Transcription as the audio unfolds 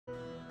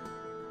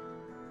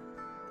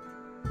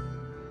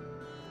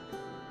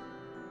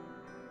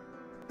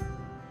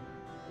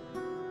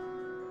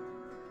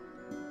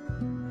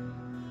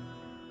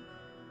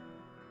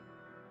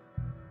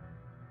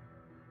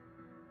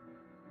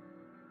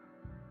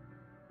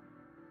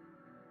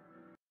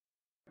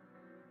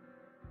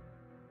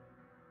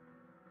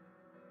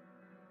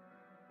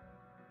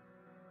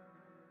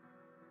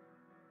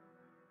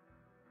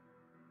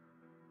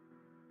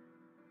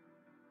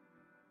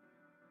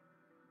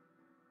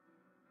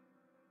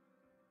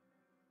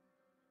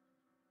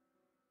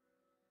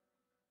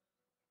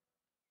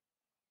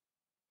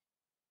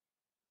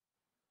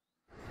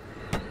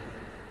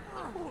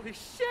Holy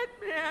shit,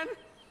 man!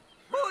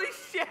 Holy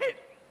shit!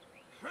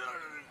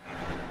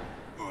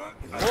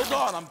 Hold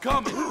on, I'm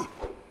coming.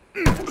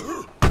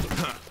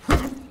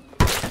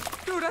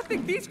 Dude, I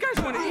think these guys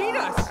want to eat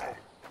us!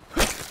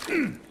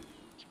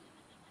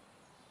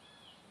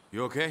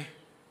 You okay?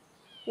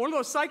 One of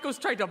those psychos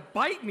tried to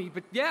bite me,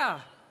 but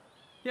yeah.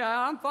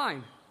 Yeah, I'm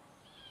fine.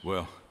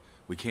 Well,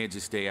 we can't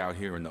just stay out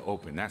here in the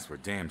open, that's for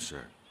damn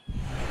sure.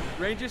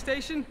 Ranger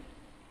station?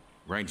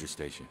 Ranger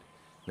station.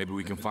 Maybe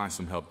we can find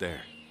some help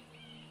there.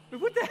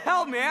 What the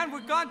hell, man?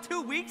 We're gone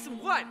 2 weeks and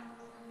what?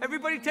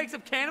 Everybody takes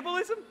up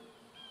cannibalism?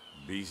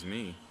 Beats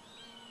me.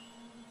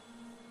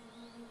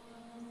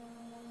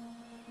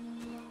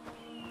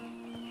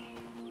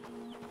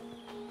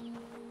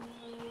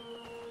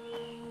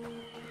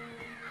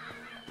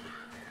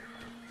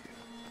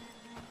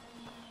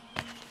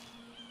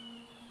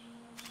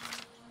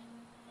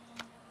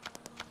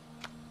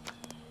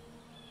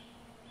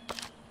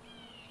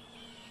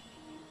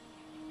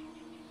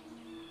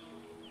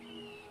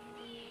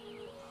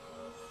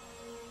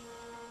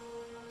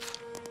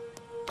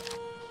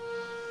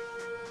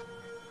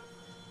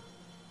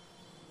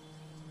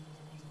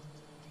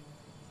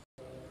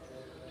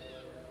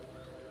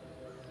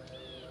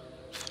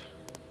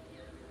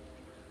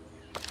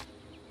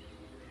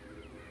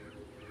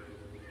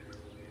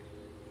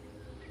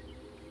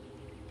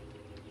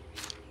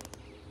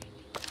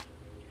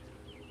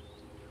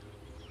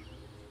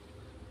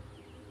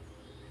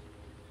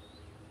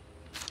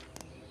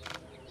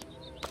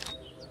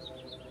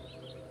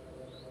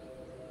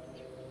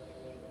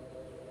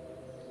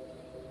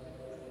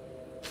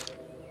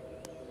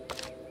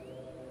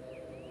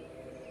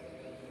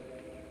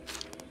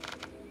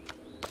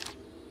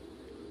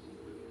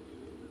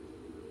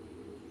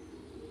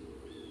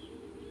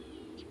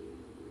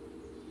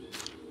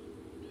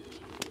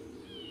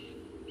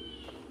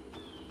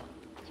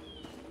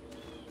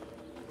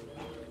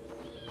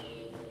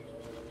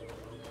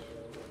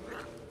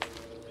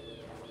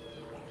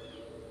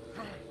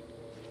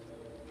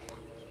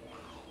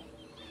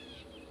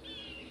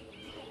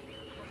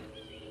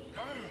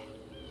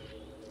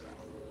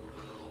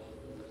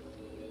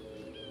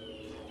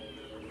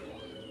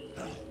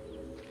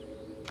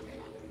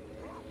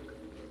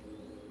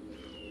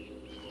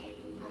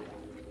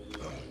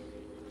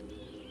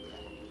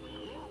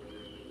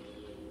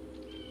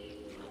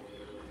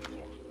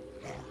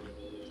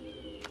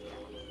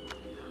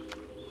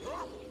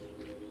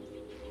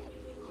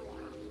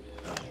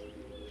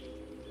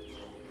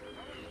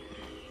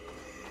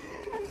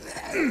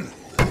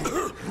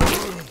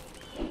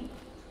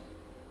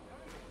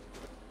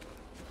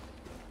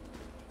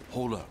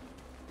 Hold up.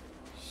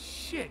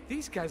 Shit,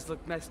 these guys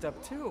look messed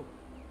up too.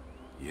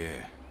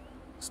 Yeah.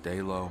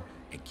 Stay low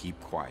and keep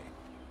quiet.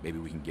 Maybe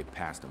we can get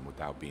past them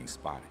without being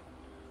spotted.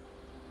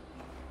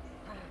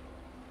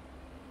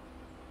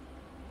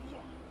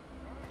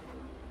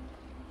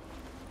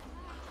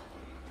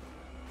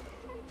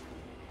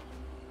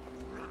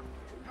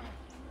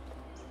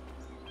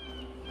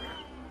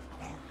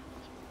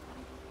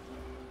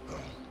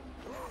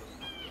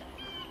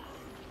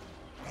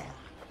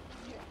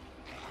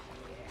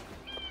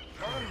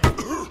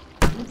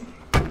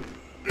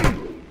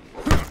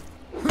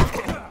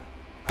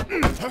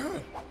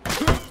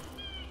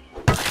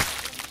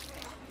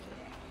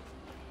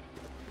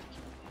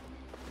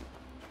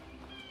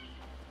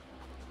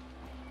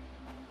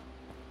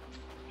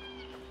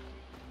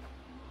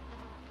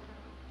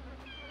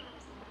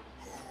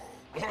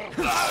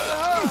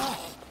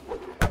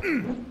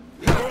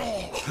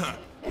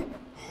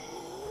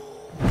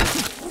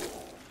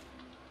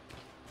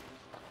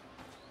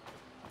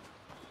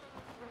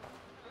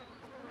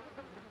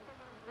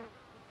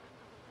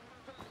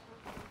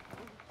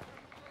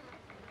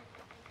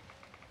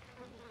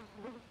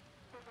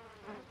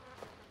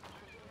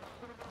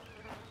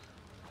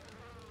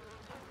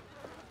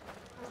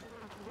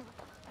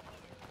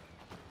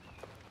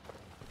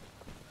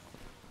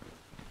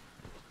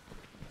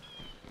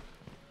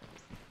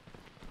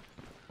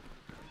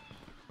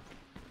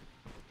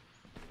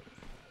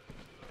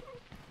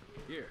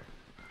 Here,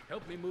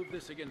 help me move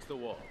this against the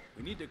wall.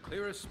 We need to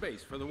clear a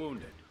space for the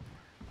wounded.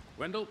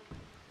 Wendell,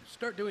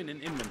 start doing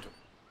an inventory.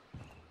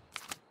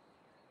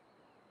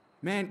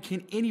 Man,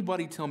 can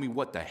anybody tell me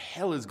what the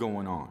hell is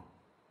going on?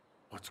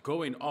 What's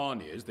going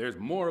on is there's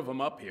more of them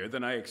up here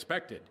than I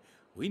expected.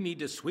 We need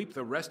to sweep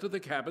the rest of the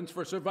cabins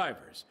for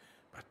survivors.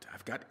 But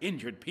I've got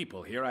injured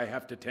people here I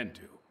have to tend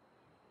to.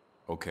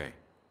 Okay,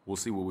 we'll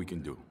see what we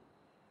can do.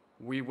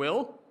 We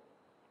will?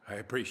 I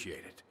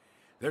appreciate it.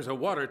 There's a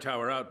water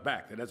tower out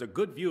back that has a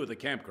good view of the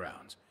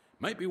campgrounds.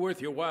 Might be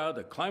worth your while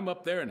to climb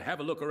up there and have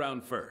a look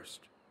around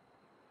first.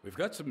 We've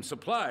got some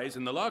supplies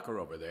in the locker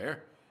over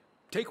there.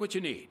 Take what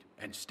you need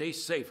and stay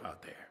safe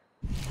out there.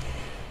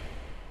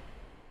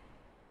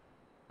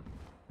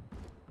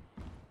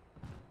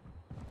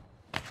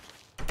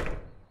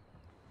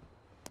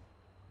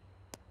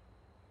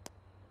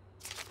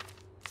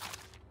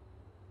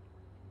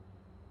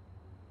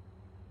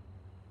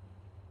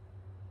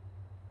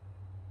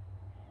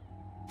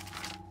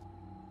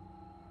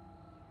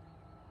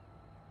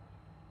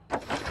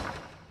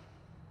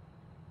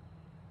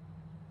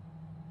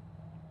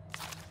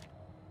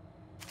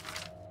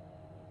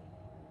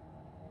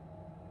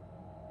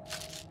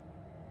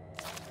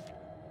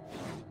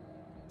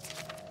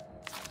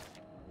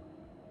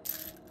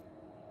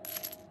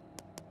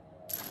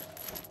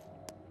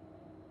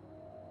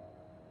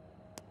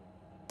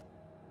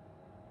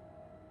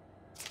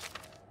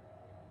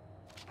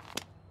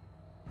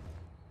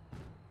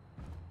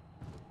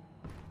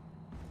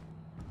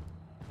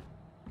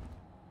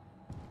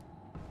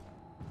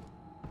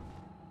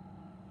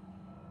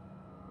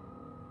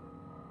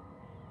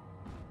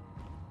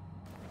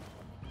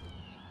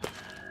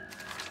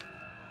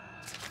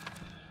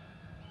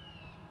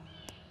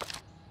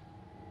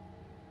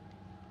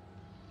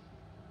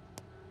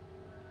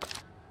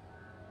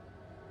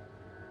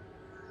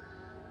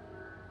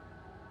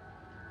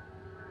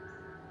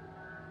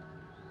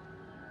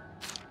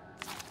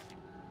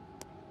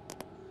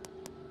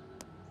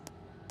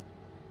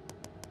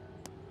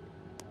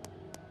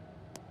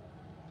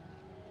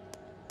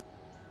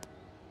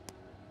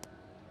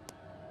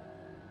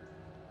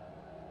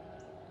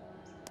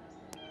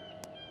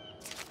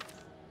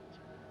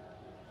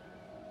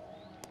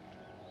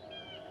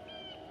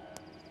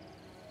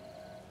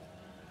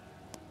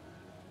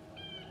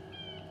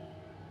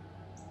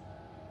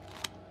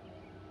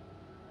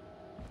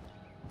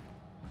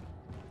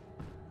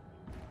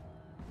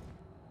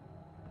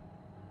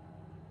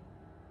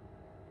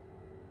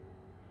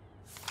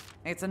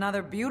 It's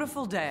another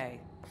beautiful day.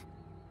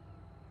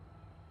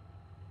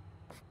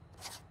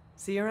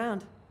 See you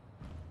around.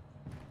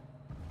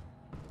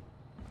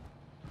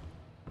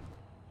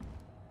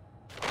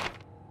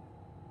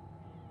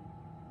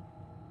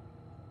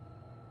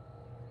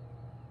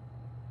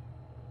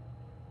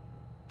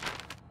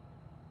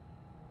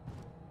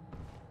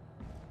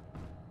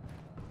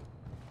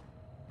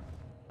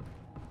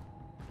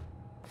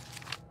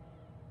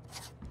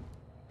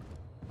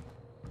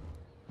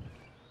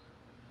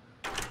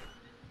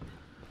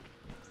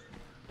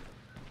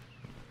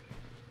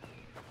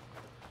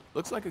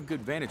 Looks like a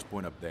good vantage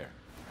point up there.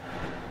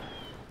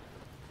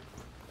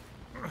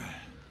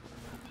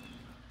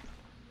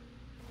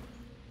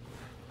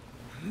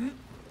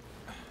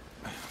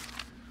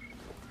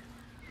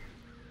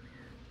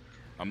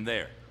 I'm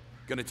there.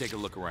 Gonna take a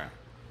look around.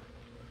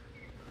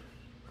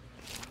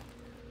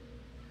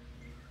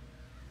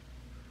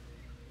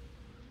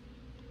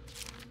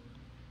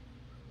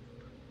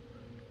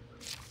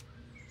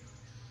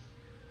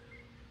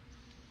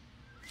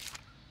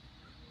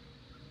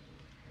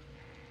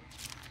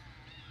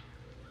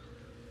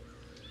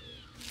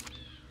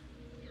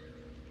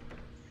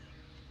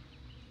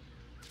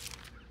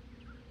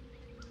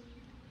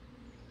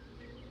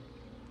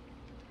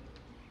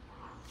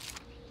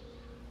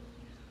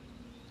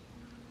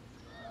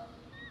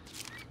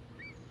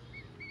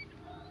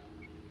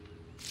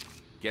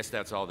 Guess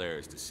that's all there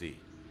is to see.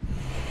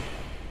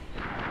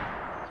 You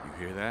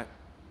hear that?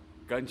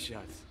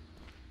 Gunshots.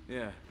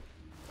 Yeah.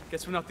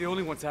 Guess we're not the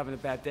only ones having a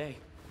bad day.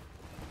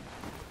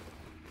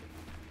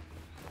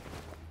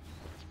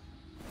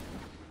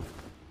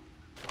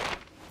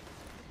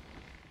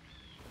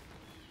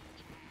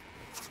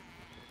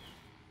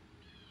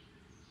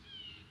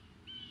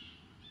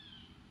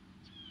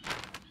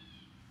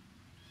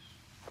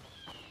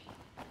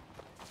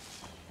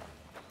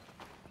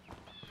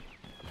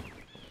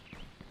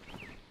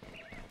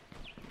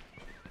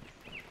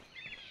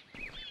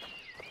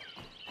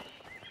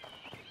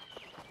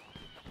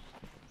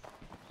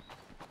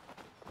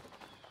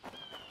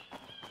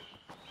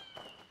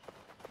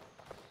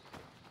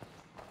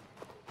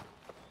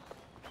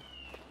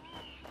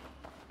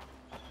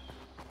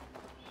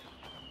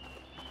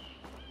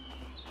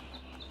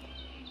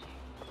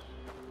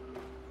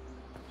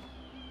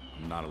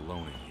 I'm not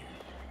alone in here.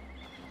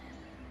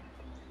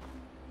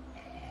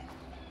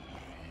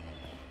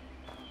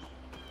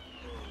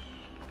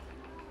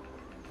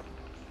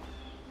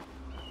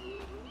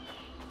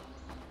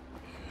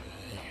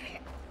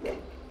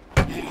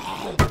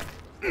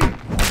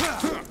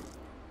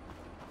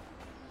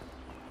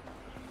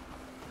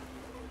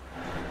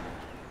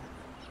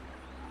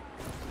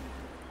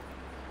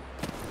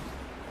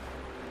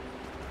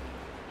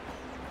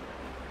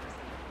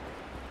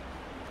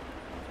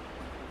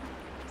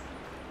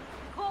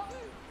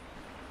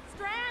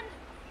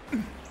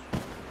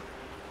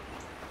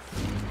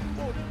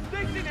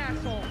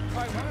 Asshole!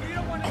 Alright, well, you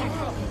don't want any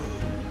trouble.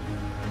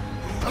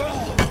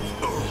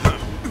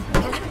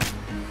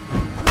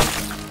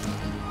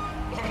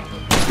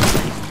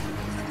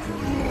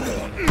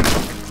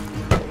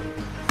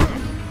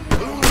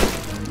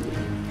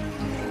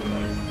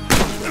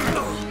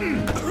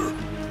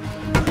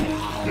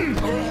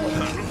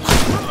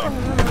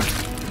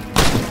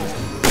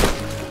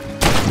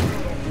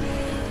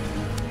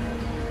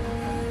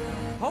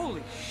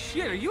 Holy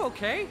shit, are you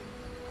okay?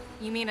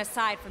 You mean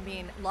aside from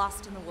being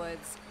lost in the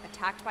woods,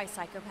 attacked by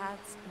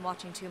psychopaths, and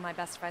watching two of my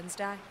best friends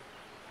die?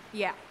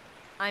 Yeah,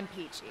 I'm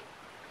peachy.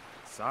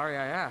 Sorry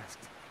I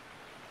asked.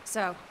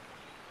 So,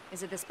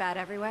 is it this bad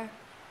everywhere?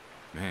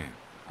 Man,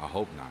 I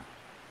hope not.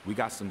 We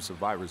got some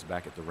survivors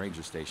back at the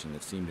ranger station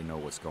that seem to know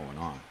what's going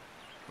on,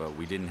 but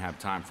we didn't have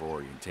time for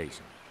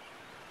orientation.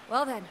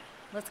 Well then,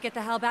 let's get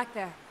the hell back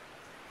there.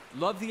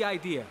 Love the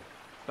idea,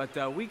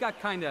 but we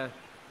got kinda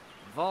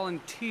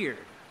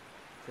volunteered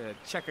to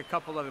check a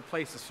couple other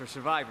places for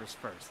survivors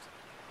first.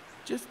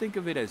 Just think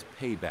of it as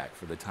payback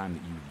for the time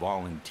that you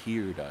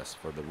volunteered us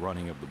for the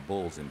running of the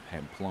bulls in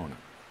Pamplona.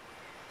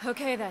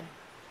 Okay then.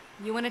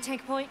 You want to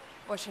take point,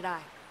 or should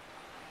I?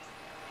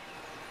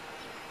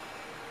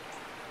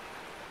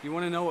 You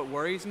want to know what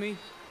worries me?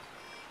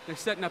 They're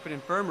setting up an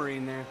infirmary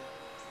in there.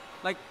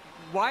 Like,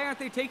 why aren't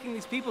they taking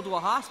these people to a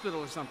hospital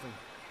or something?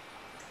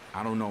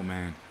 I don't know,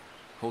 man.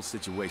 Whole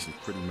situation's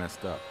pretty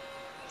messed up.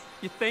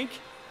 You think?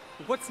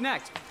 What's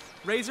next?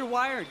 Razor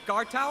wire and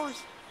guard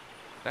towers?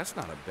 That's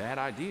not a bad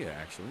idea,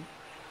 actually.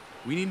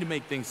 We need to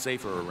make things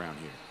safer around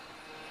here.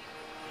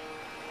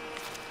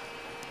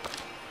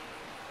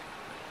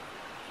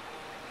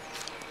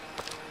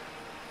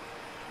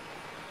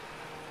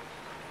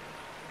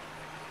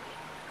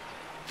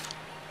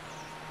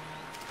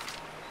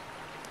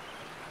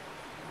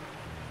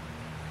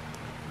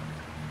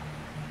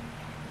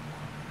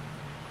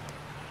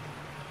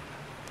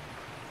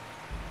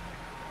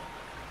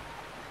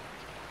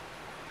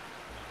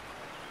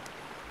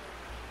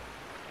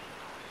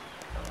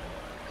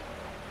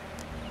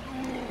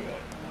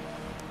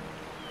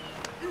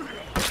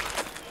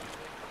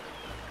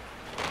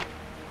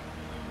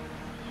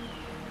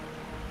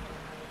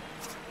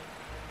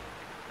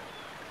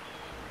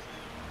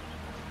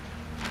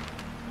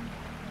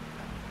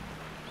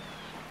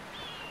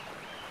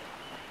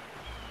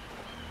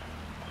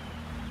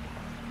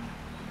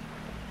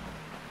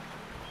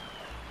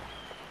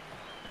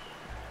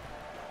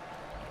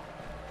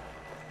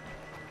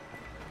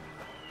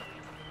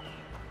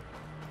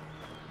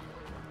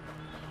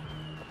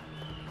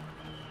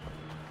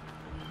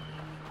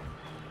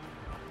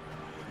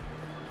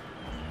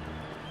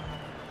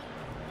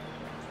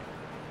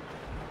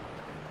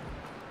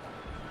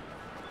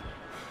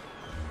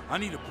 I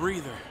need a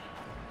breather.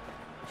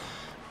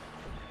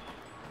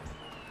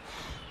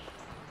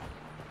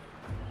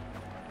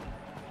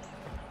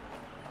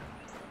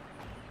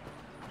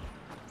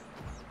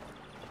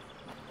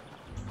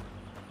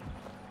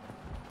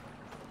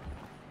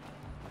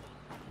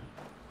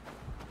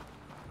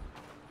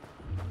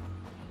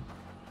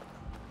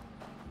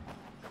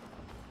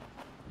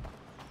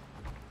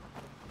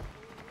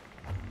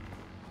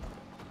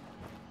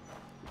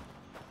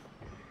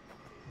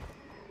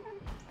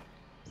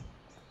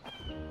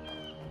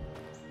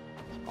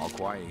 All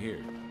quiet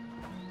here.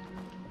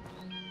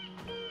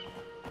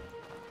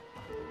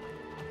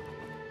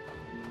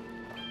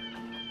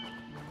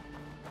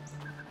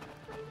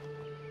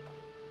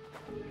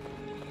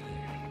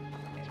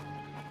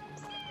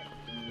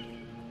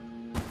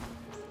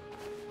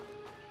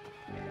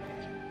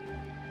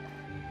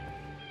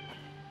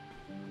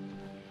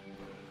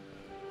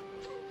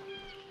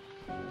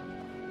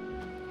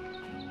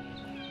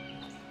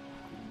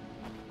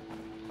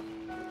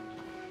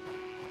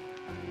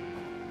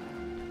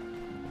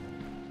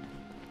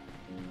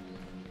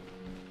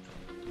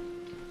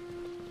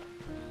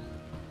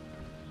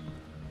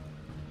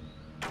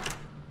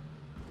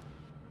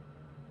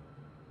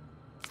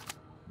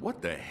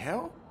 What the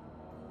hell?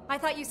 I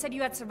thought you said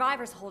you had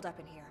survivors holed up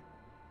in here.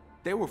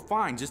 They were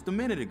fine just a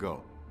minute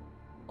ago.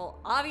 Well,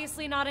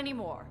 obviously not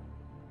anymore.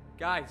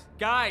 Guys!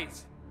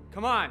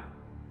 Come on!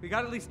 We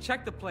gotta at least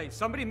check the place.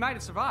 Somebody might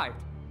have survived.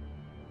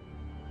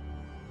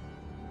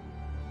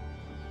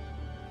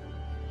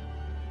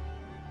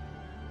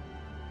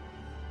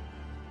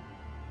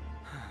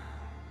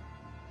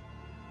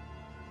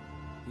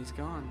 He's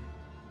gone.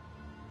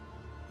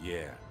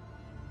 Yeah.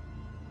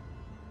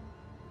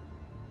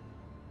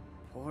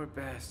 Poor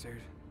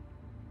bastard.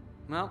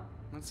 Well,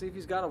 let's see if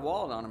he's got a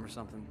wallet on him or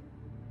something.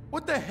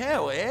 What the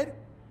hell, Ed?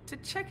 To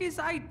check his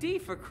ID,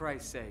 for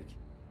Christ's sake.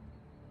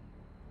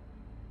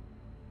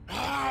 Shit!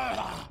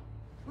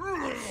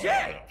 Get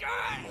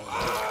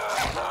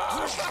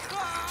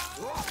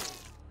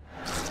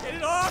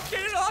it off!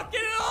 Get it off!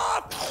 Get it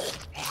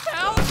off!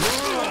 Help!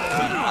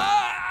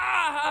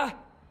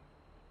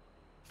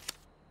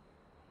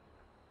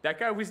 That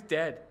guy was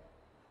dead.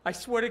 I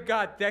swear to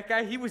God, that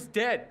guy, he was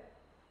dead.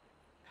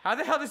 How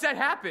the hell does that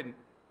happen?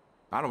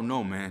 I don't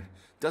know, man.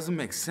 Doesn't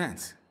make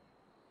sense.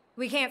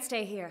 We can't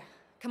stay here.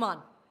 Come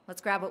on,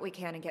 let's grab what we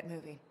can and get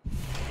moving.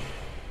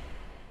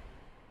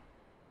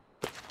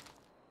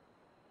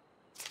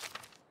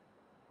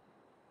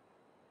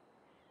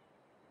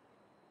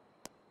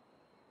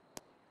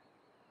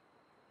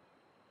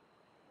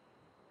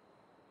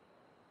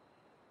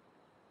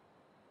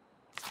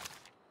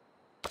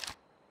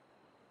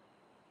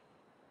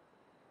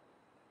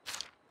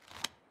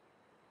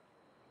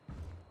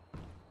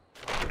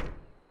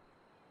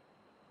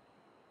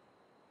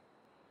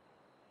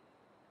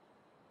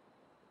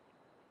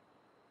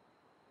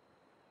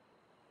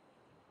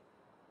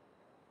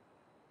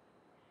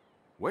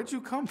 Where'd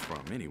you come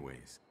from,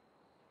 anyways?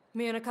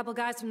 Me and a couple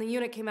guys from the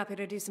unit came up here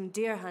to do some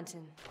deer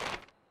hunting.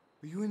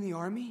 Were you in the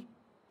army?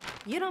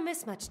 You don't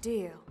miss much, do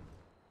you?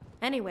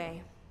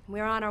 Anyway,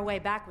 we were on our way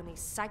back when these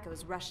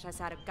psychos rushed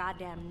us out of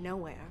goddamn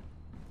nowhere.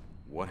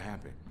 What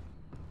happened?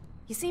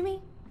 You see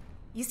me?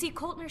 You see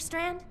Coultner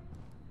Strand?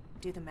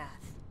 Do the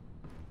math.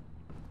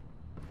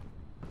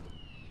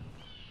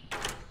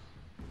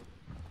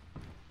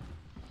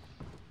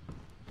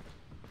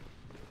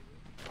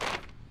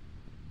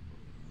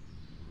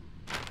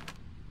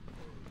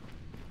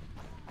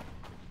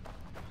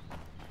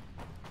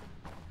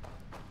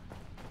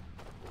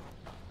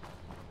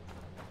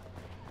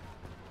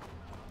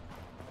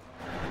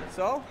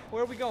 So,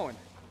 where are we going?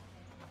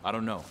 I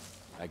don't know.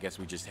 I guess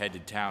we just head to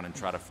town and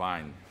try to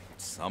find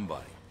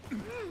somebody.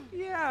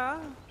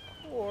 Yeah,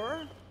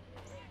 or...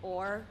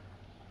 Or?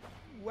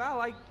 Well,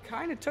 I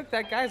kind of took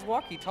that guy's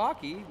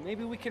walkie-talkie.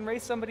 Maybe we can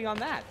raise somebody on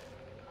that.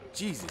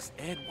 Jesus,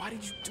 Ed, why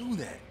did you do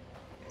that?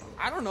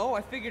 I don't know.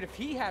 I figured if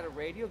he had a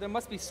radio, there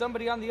must be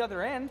somebody on the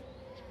other end.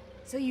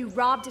 So you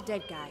robbed a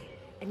dead guy,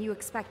 and you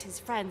expect his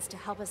friends to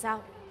help us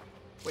out?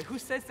 Wait, who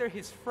says they're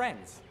his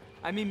friends?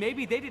 I mean,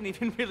 maybe they didn't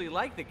even really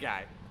like the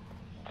guy.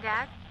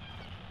 Dad?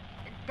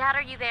 Dad,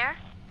 are you there?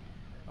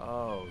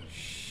 Oh,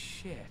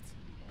 shit.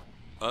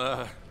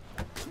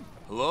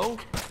 Hello?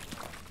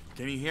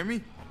 Can you hear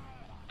me?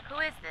 Who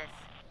is this?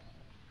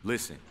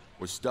 Listen,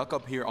 we're stuck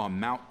up here on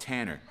Mount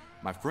Tanner.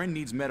 My friend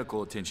needs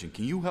medical attention.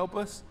 Can you help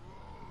us?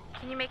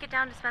 Can you make it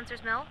down to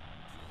Spencer's Mill?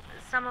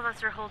 Some of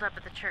us are holed up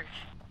at the church.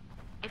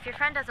 If your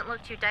friend doesn't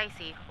look too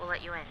dicey, we'll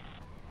let you in.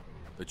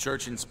 The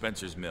church in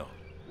Spencer's Mill.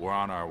 We're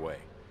on our way.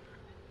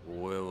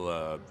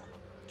 We'll,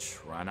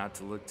 try not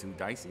to look too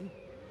dicey.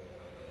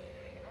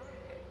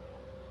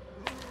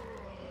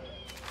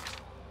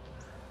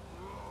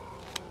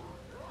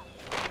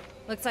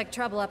 Looks like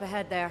trouble up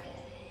ahead there.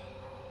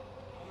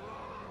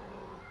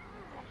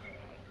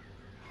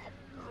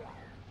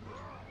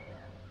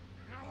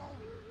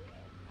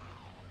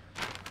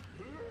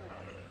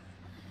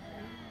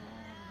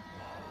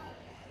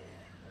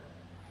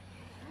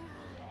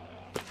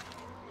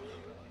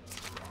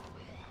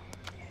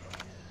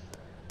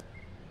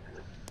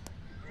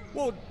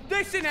 Whoa,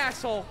 listen,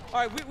 asshole!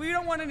 All right, we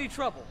don't want any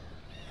trouble.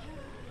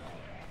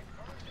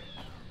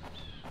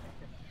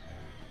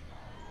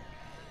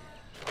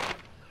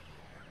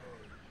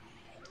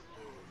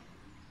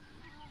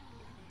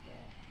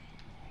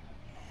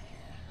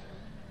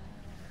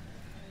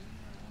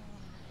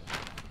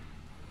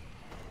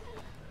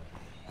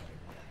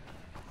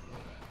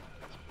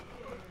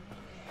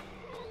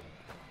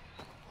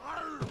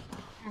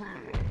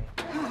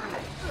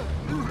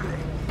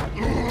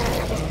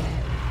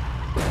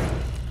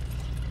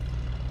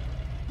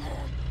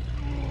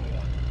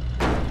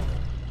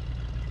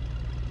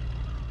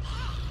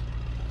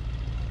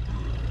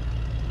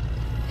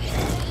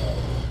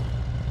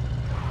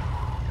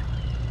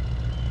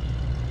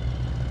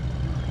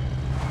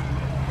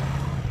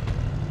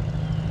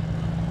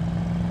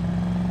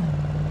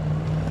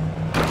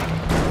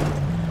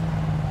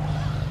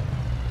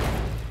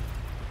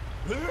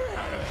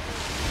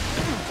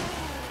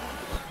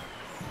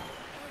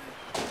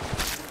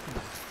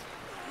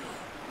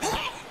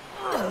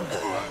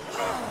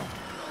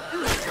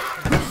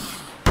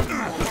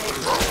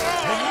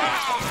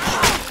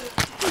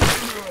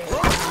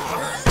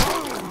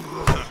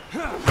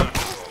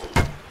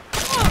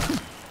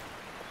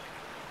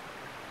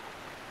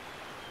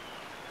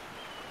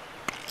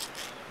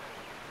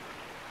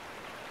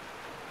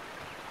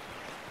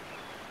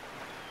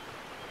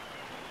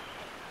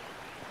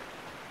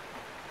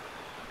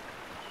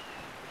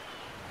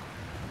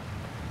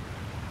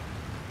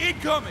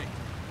 Incoming!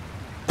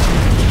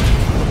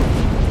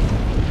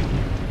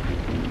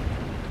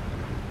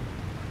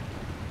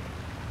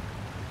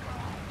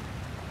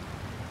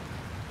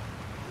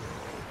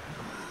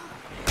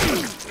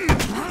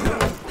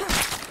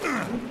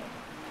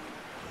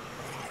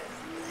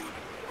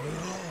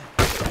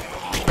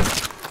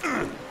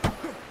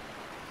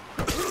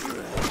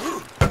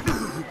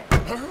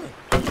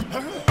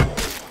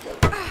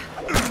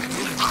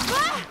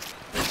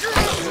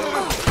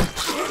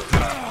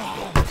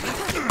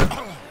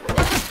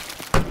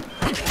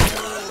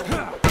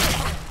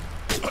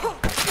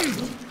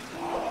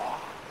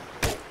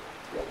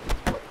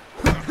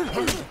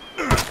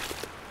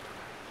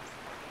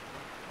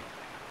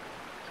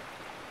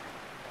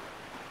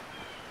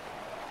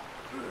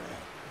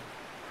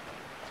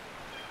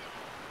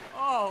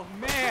 Oh,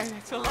 man,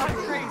 it's a lot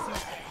crazy.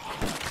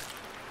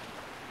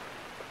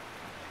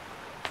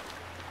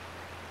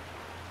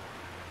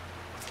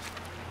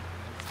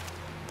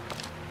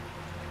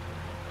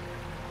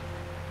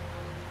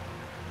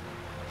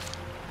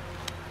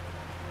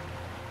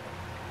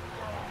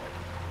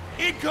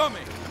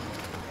 Incoming!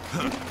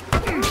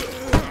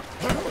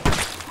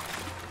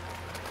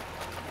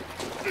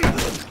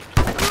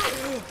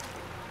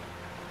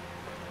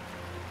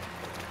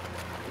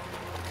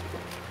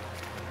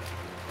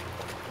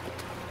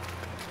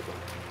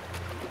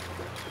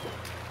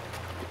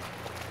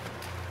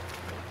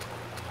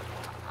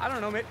 I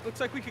don't know, mate.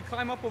 Looks like we could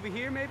climb up over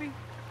here, maybe?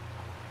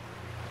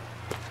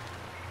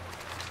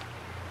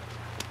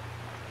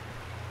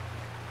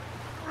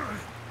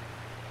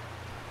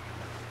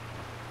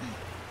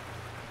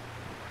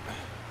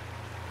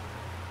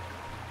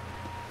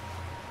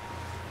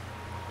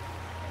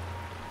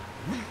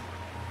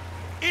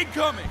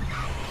 Incoming!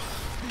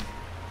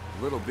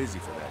 A little busy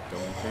for that,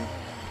 don't you think?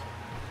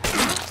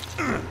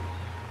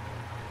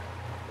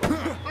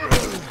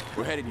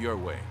 We're headed your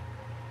way.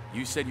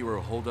 You said you were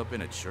holed up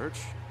in a church?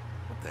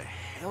 What the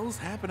hell's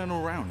happening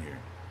around here?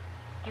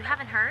 You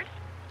haven't heard?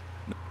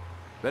 No.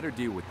 Better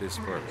deal with this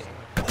first.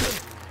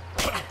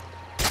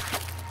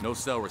 No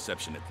cell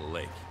reception at the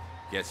lake.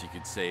 Guess you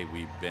could say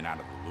we've been out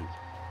of the loop.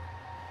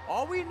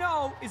 All we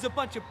know is a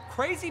bunch of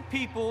crazy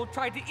people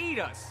tried to eat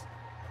us.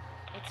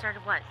 It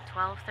started, what,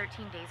 12,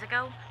 13 days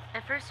ago?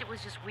 At first it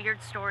was just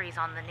weird stories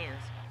on the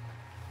news.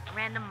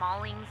 Random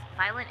maulings,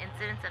 violent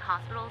incidents at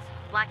hospitals,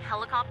 black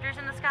helicopters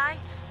in the sky,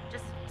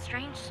 just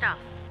strange stuff.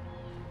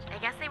 I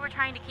guess they were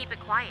trying to keep it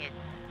quiet,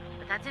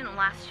 but that didn't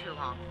last too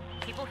long.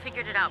 People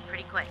figured it out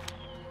pretty quick.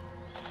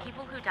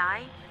 People who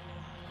die,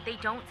 they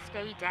don't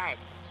stay dead.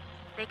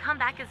 They come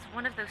back as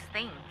one of those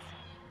things.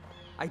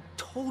 I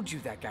told you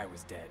that guy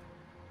was dead.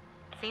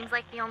 Seems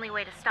like the only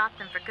way to stop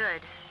them for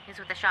good is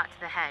with a shot to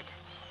the head.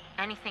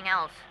 Anything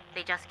else,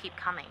 they just keep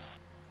coming.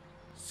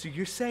 So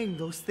you're saying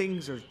those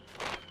things are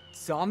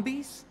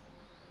zombies?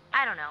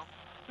 I don't know.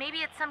 Maybe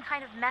it's some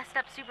kind of messed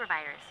up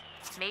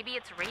supervirus. Maybe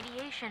it's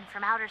radiation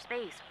from outer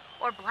space,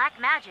 or black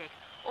magic,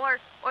 or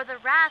the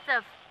wrath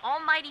of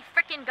almighty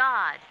frickin'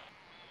 God.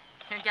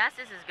 Your guess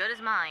is as good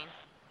as mine.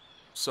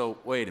 So,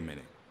 wait a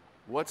minute.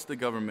 What's the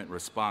government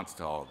response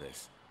to all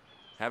this?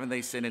 Haven't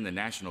they sent in the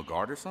National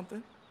Guard or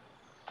something?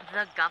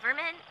 The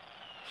government?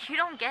 You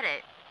don't get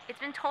it. It's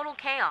been total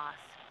chaos.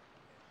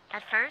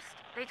 At first,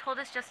 they told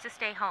us just to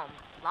stay home,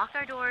 lock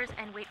our doors,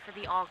 and wait for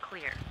the all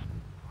clear.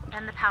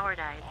 Then the power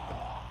died.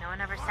 No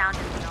one ever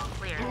sounded the all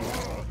clear.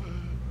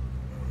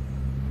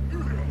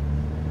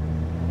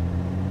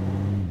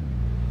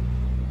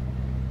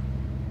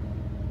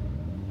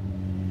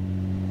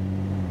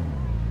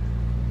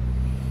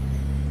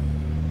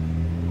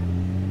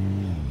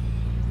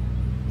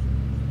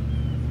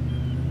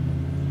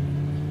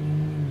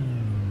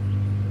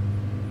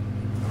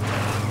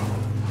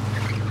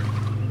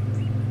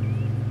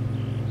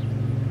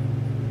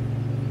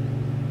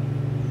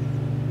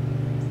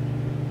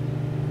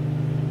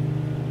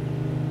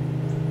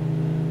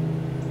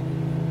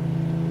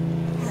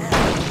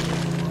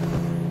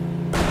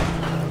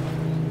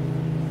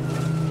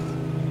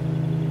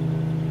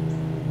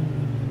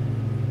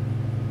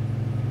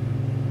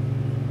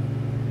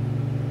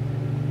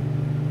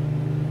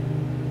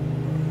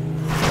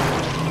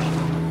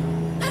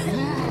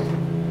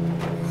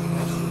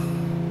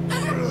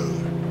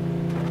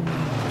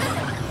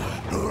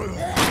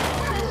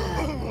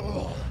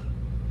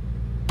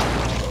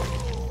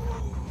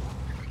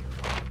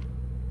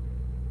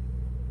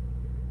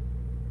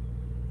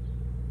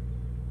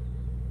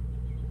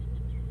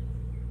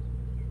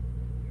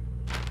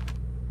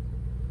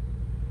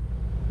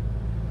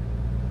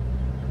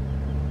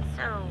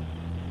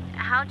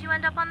 How'd you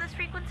end up on this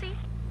frequency?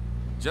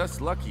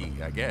 Just lucky,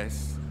 I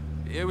guess.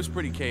 It was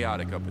pretty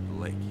chaotic up at the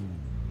lake.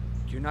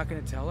 You're not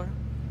gonna tell her?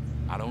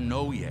 I don't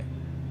know yet.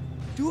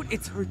 Dude,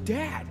 it's her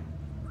dad!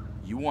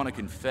 You want to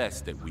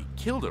confess that we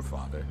killed her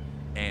father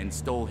and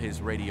stole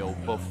his radio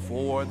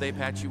before they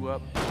patch you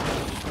up?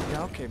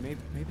 Yeah, okay,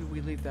 maybe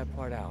we leave that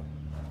part out.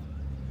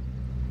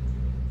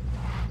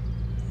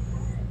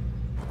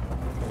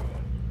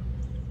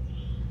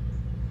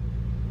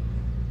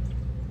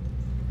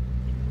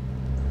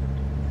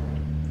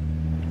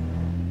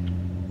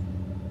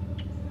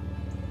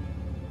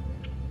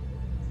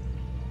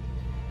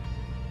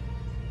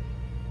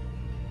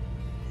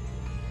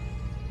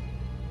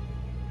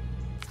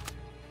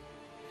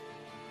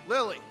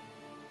 Lily,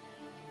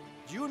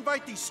 did you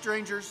invite these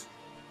strangers?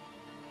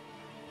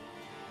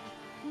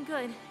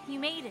 Good, you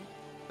made it.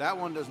 That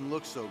one doesn't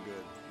look so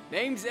good.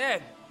 Name's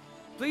Ed.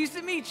 Pleased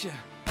to meet you.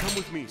 Come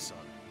with me, son.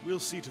 We'll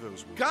see to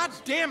those wounds. God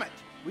damn it!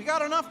 We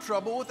got enough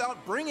trouble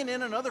without bringing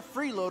in another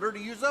freeloader to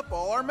use up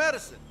all our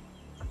medicine.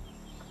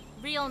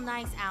 Real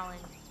nice, Alan.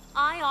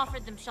 I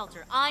offered them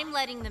shelter. I'm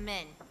letting them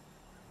in.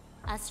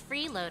 Us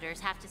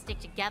freeloaders have to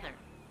stick together.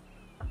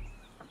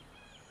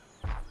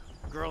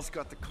 Girl's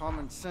got the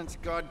common sense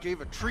God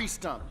gave a tree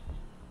stump.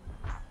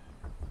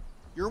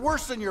 You're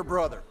worse than your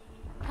brother.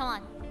 Come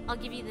on, I'll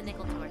give you the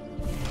nickel tour.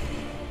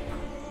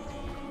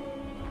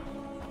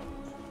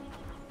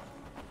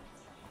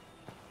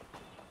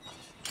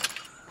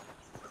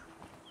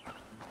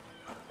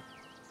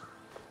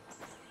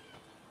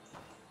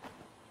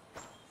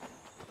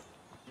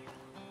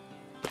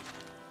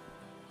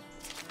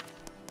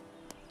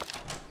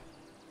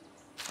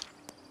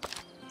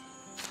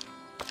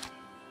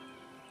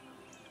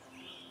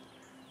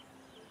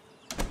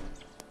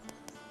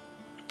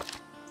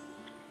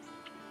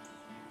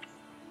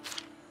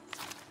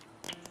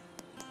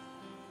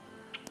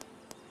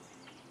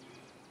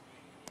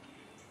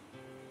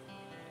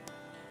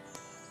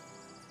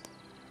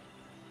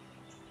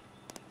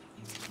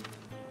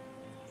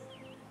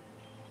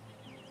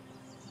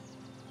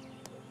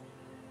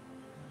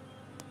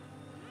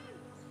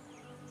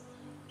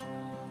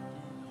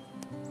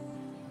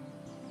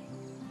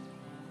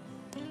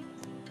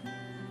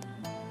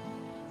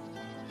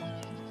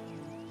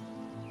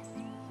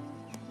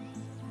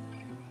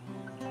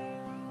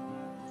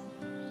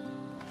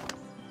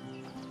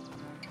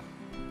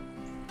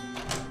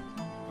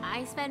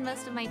 I spend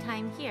most of my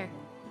time here,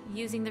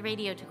 using the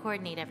radio to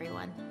coordinate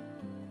everyone.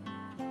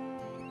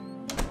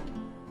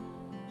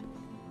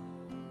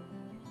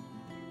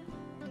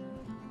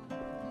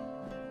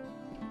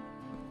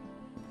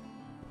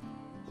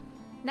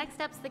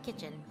 Next up's the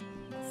kitchen.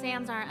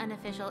 Sam's our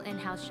unofficial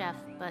in-house chef,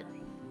 but,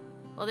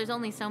 well, there's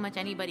only so much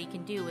anybody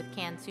can do with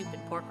canned soup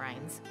and pork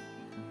rinds.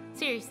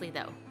 Seriously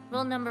though,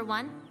 rule number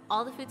 1,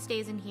 all the food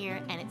stays in here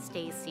and it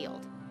stays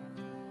sealed.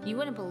 You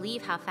wouldn't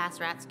believe how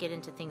fast rats get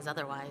into things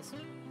otherwise.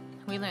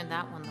 We learned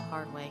that one the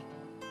hard way.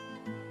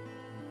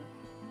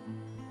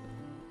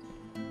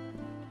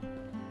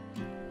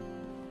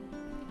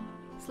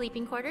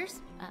 Sleeping quarters?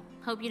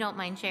 Hope you don't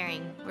mind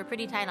sharing. We're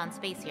pretty tight on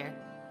space here.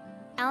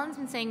 Alan's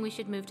been saying we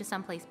should move to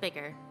someplace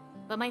bigger,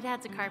 but my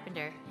dad's a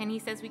carpenter, and he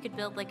says we could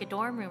build like a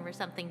dorm room or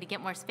something to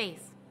get more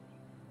space.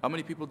 How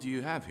many people do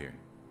you have here?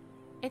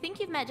 I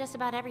think you've met just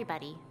about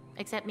everybody,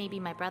 except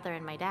maybe my brother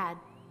and my dad.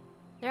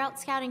 They're out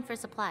scouting for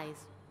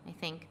supplies, I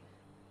think.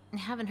 I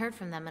haven't heard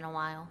from them in a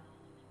while.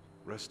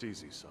 Rest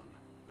easy, son.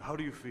 How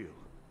do you feel?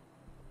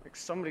 Like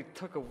somebody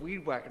took a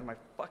weed whack in my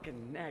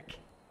fucking neck.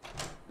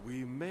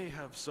 We may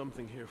have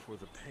something here for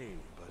the pain,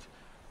 but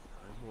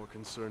I'm more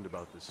concerned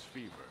about this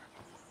fever.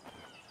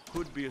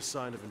 Could be a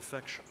sign of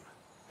infection.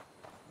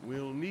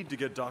 We'll need to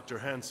get Dr.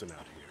 Hansen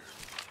out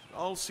here.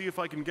 I'll see if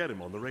I can get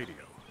him on the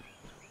radio.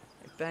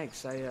 Hey,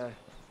 thanks, I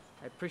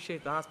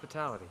appreciate the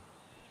hospitality.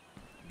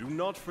 Do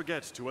not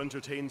forget to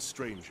entertain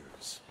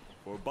strangers,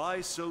 for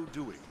by so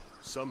doing,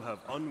 some have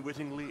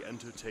unwittingly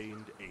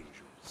entertained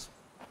angels.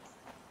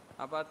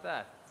 How about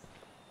that?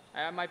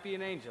 I might be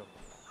an angel.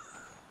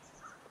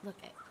 Look,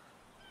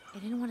 I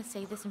didn't want to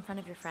say this in front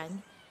of your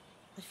friend,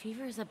 but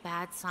fever is a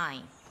bad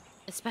sign,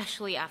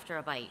 especially after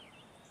a bite.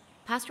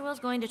 Pastor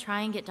Will's going to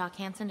try and get Doc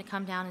Hansen to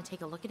come down and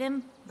take a look at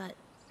him, but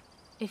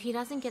if he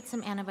doesn't get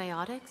some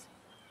antibiotics,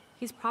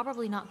 he's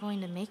probably not going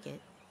to make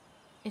it.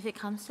 If it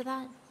comes to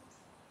that,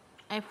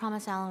 I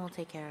promise Alan will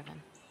take care of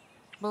him.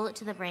 Bullet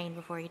to the brain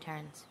before he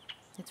turns.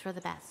 It's for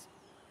the best.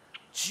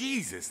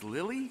 Jesus,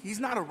 Lily, he's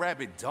not a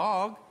rabid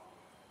dog.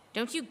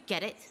 Don't you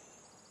get it?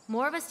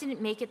 More of us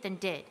didn't make it than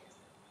did.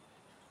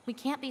 We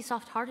can't be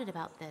soft-hearted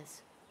about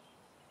this.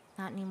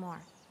 Not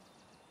anymore.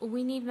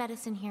 We need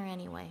medicine here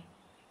anyway.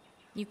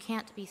 You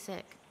can't be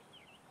sick.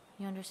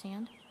 You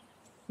understand?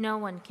 No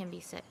one can be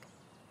sick.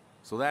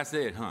 So that's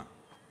it, huh?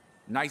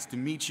 Nice to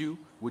meet you.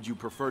 Would you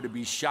prefer to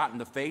be shot in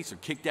the face or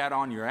kicked out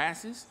on your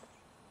asses?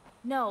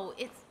 No,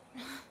 it's...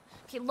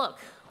 Okay, look.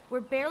 We're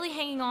barely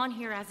hanging on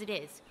here as it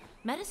is.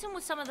 Medicine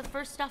was some of the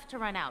first stuff to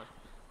run out.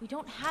 We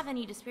don't have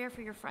any to spare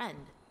for your friend.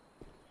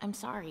 I'm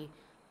sorry.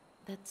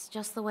 That's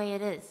just the way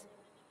it is.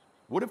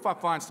 What if I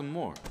find some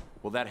more?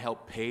 Will that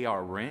help pay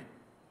our rent?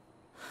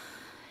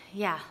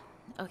 Yeah,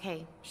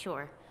 okay,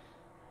 sure.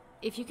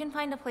 If you can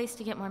find a place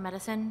to get more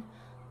medicine,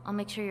 I'll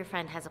make sure your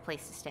friend has a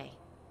place to stay.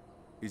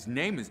 His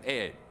name is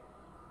Ed.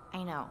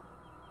 I know.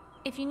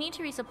 If you need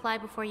to resupply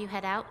before you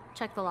head out,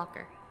 check the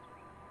locker.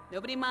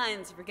 Nobody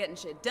minds if you're getting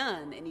shit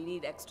done and you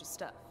need extra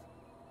stuff.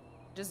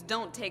 Just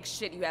don't take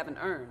shit you haven't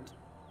earned.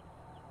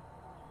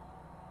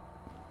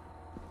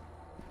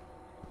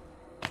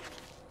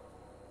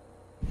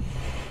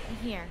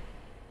 Here.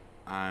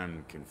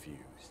 I'm confused.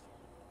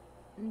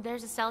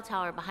 There's a cell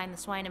tower behind the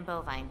swine and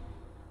bovine.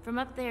 From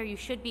up there, you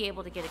should be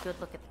able to get a good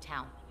look at the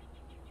town.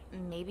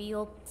 Maybe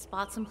you'll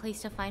spot some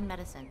place to find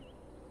medicine.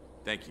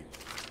 Thank you.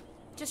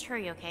 Just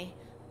hurry, okay?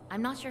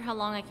 I'm not sure how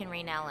long I can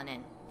rein Alan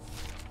in.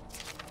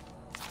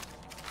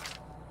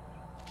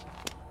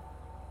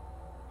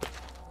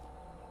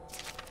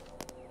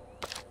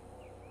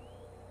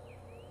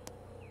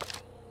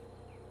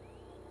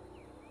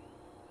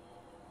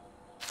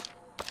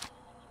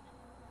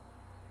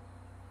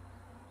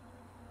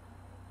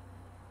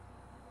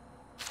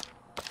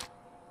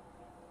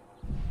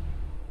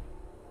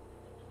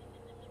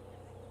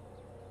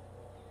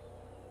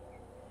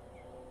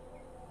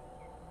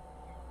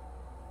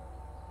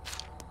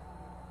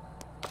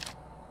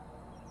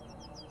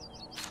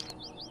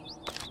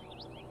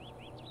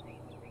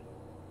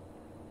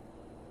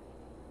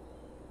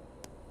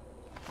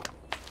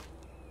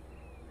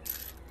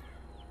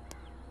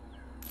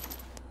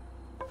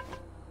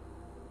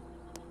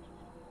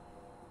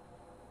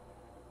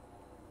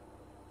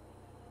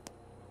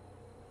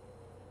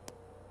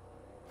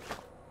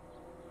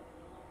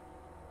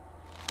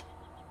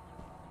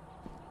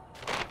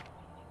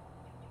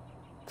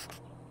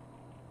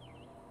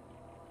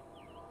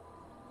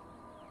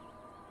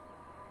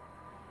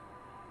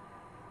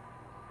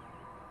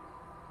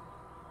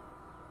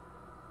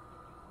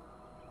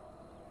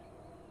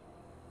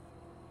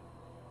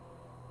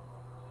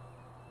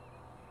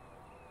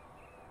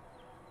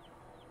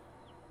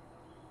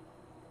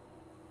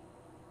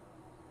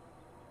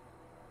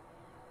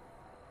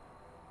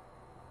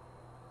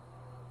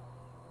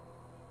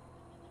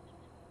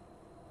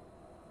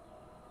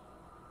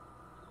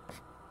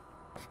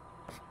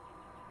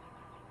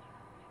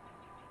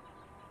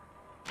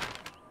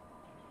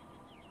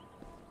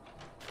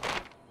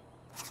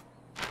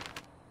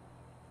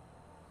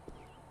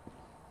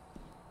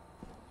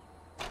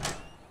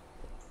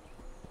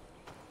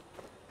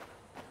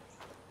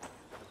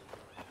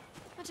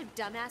 Bunch of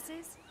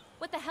dumbasses?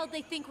 What the hell did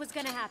they think was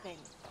gonna happen?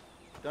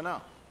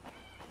 Dunno.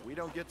 If we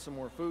don't get some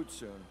more food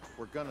soon,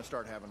 we're gonna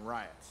start having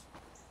riots.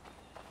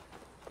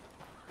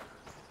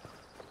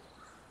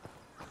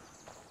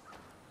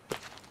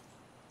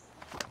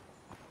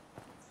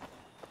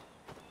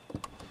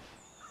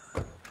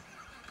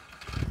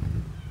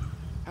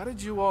 How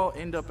did you all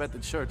end up at the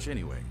church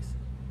anyways?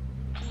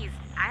 Geez,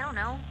 I don't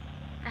know.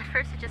 At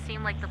first it just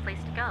seemed like the place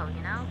to go,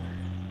 you know?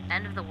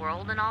 End of the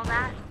world and all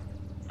that.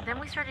 Then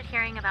we started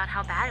hearing about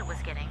how bad it was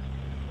getting.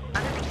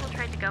 Other people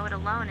tried to go it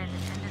alone and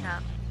it ended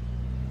up...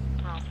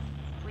 Well,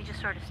 we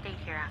just sort of stayed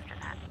here after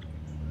that.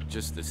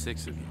 Just the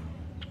 6 of you?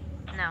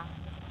 No.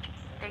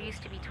 There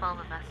used to be 12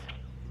 of us.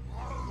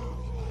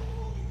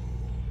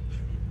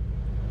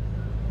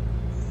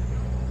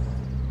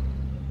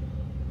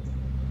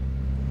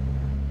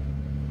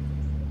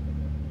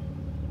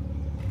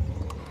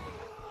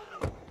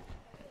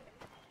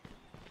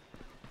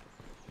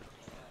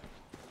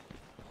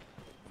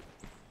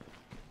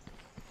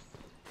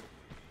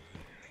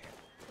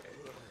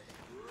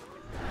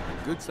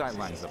 Good sight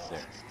lines up there.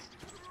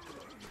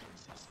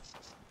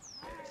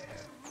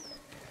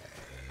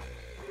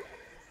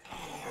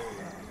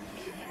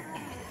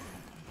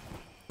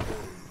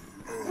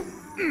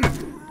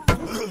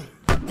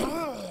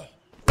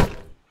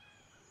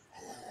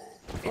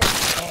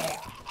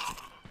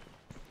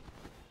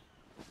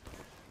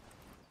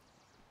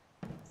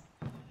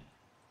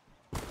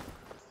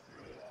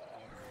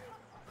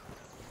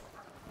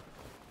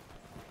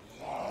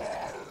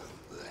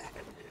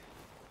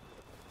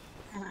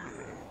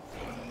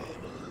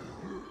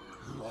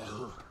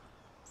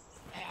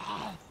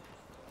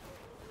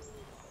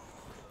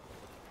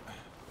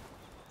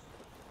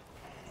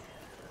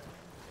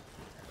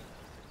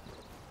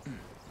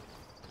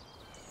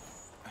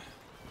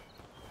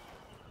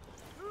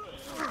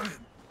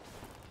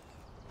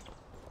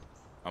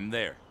 I'm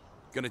there.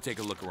 Gonna take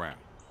a look around.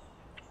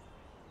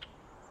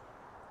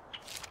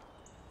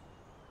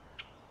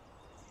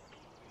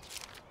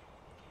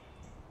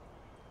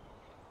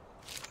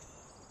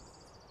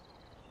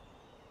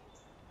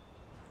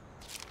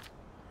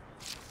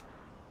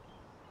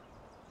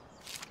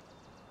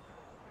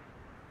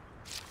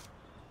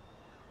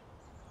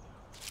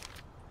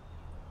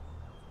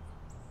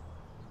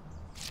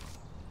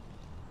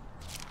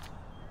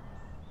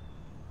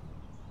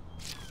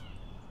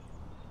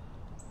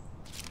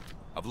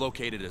 I've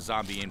located a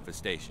zombie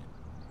infestation.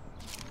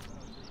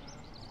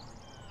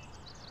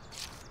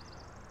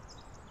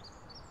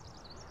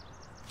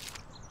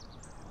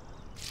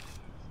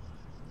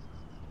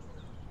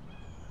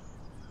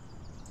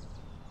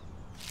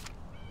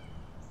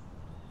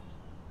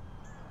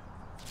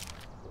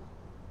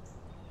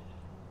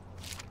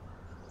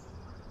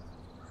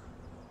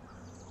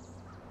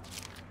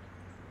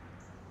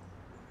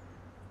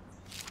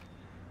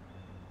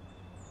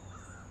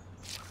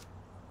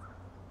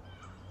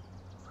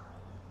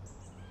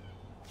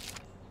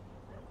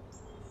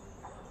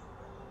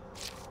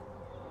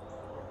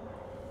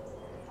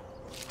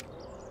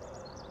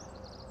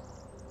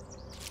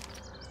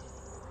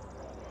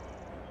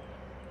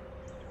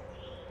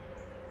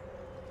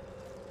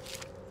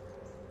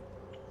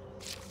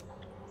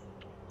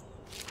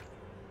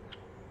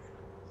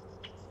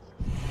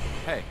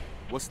 Hey,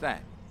 what's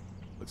that?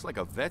 Looks like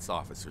a vet's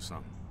office or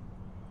something.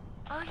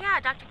 Oh yeah,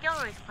 Dr.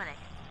 Gilroy's clinic.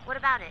 What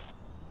about it?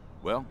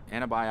 Well,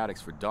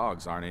 antibiotics for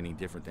dogs aren't any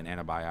different than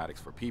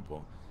antibiotics for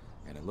people,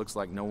 and it looks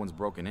like no one's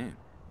broken in.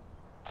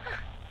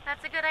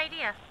 That's a good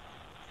idea.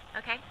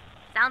 Okay,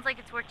 sounds like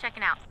it's worth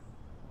checking out.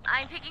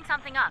 I'm picking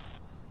something up.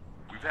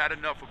 We've had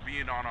enough of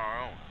being on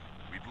our own.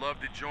 We'd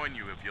love to join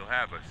you if you'll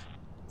have us.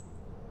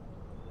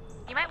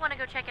 You might want to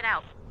go check it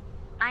out.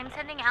 I'm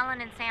sending Alan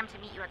and Sam to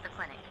meet you at the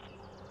clinic.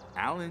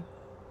 Alan?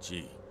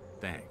 Gee,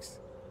 thanks.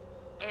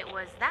 It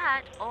was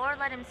that, or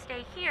let him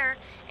stay here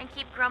and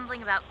keep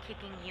grumbling about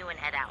kicking you and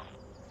Ed out.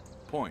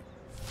 Point.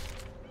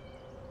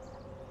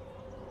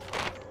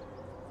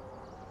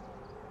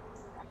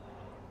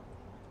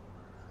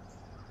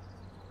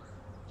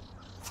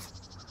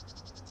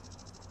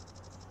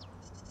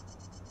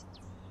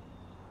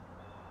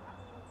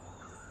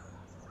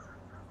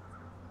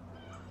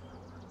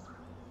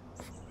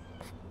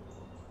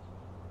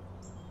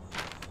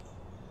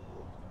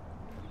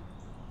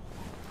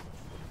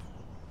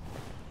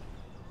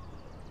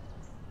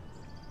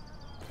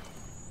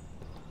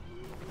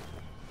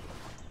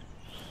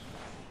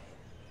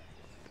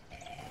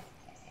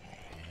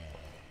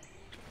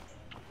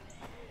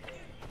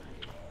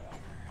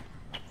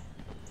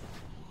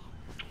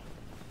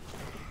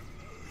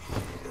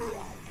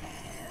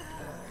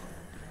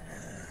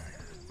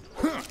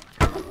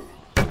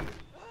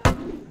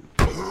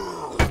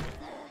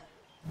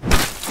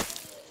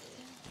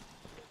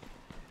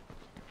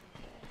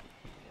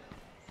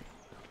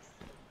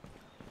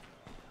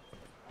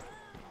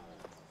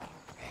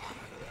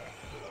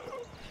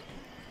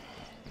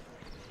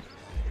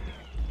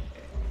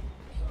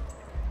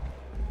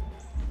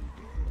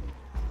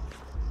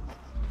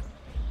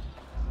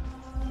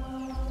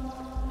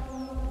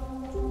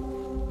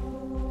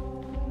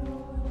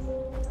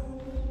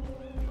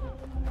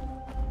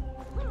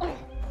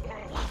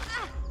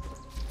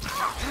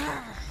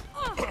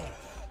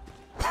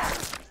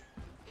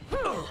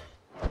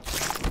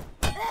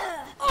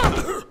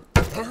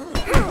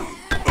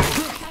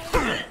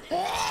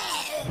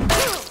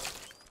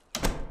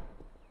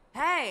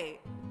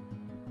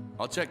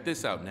 I'll check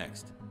this out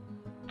next.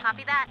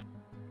 Copy that.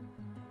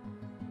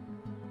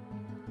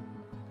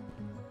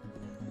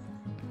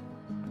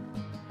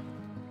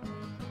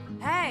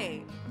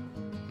 Hey!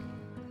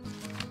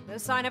 No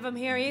sign of him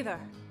here either.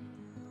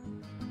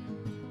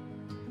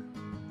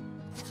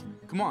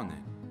 Come on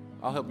then.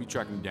 I'll help you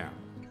track him down.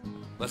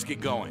 Let's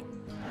get going.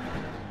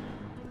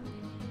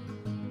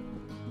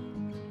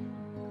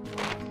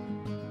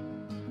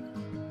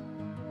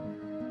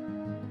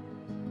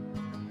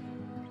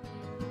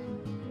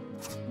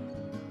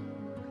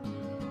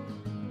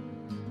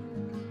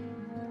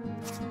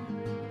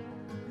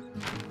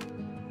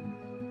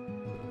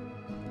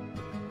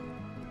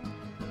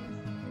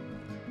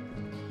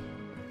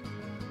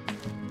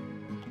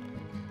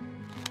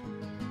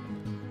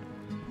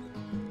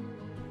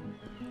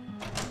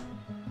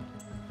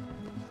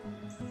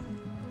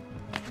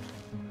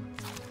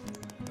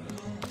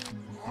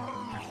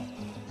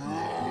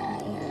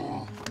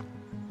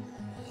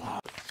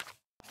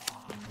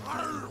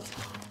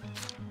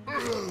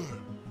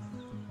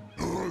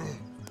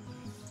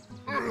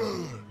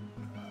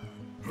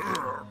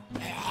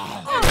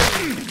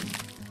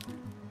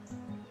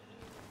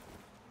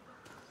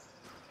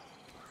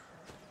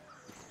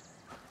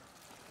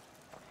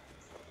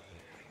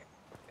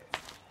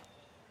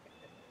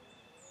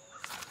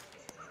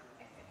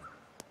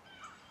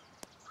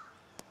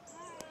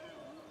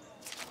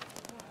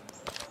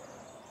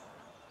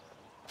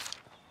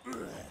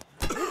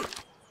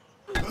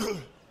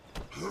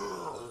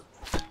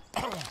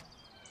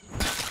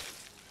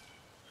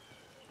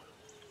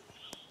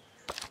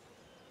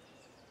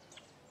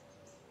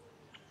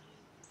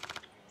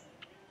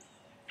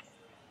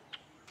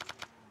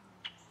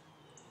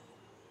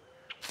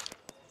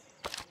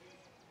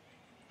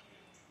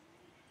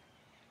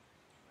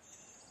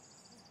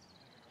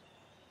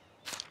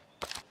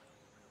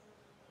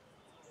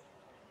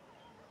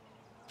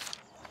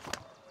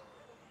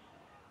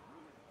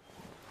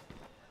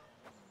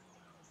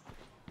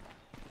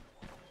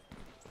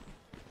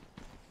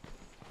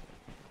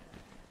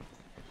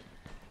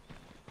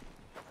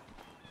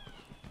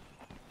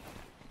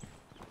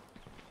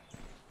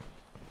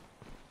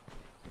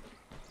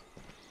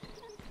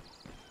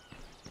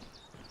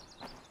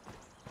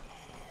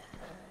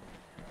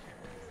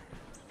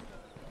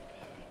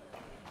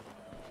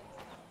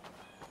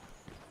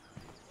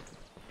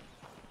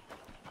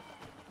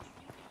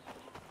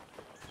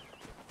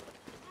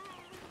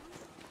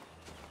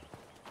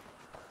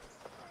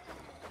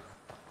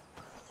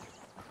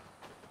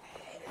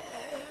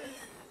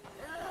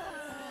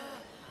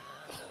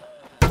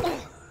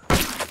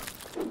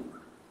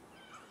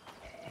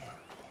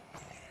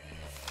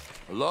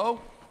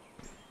 Hello?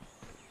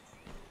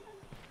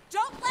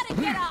 Don't let it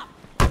get up!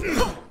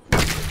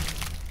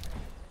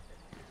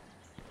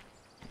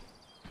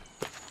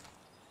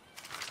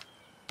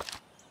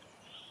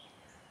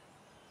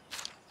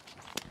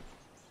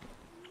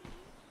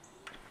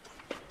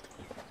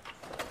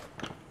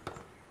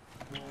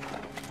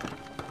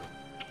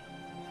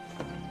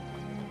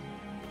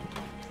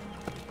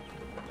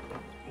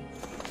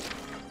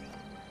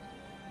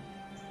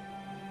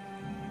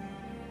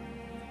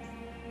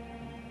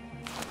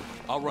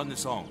 I'll run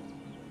this home.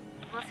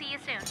 We'll see you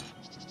soon.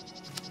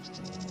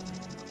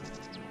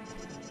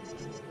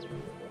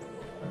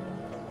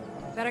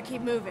 Better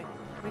keep moving.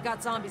 We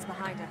got zombies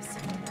behind us.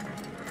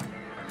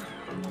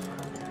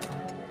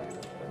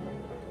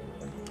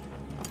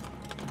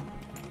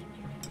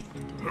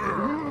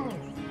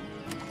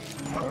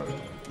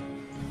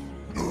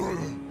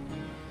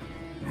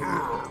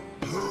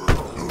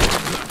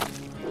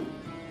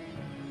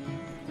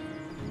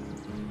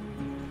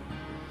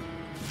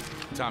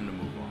 Time to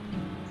move on.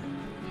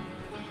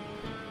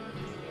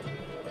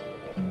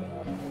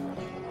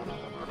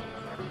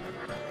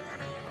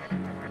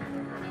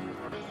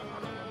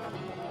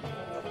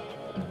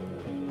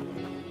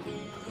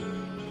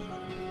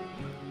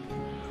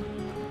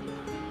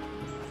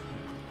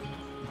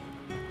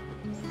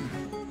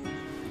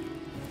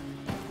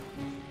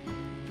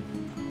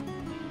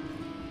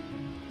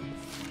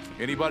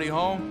 Anybody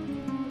home?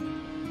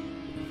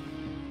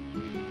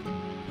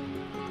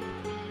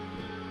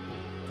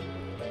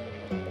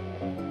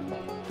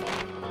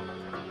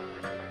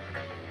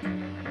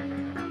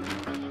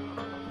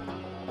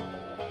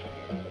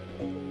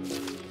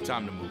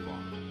 Time to move on.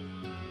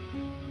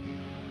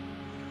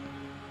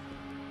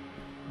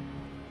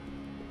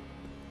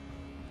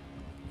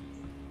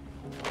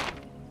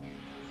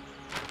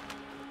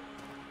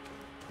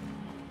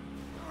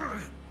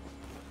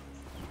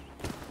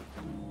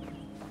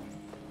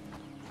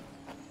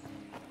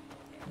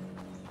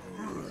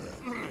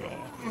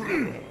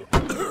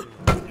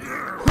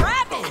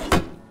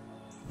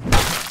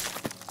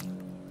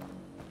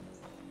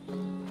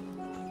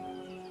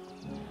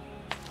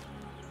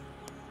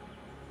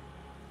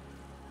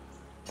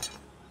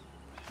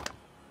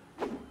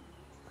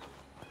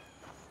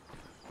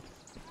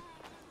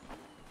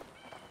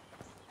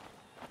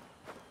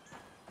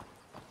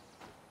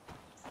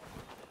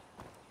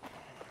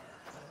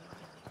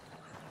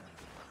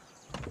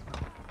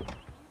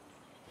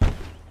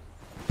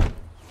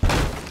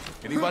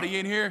 Anybody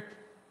in here?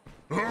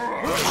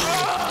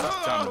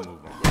 Time to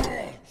move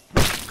on.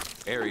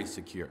 Area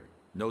secure.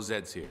 No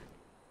Zeds here.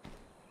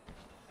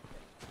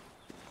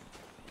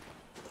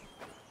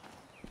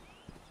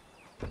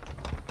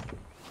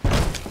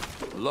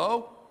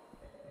 Hello?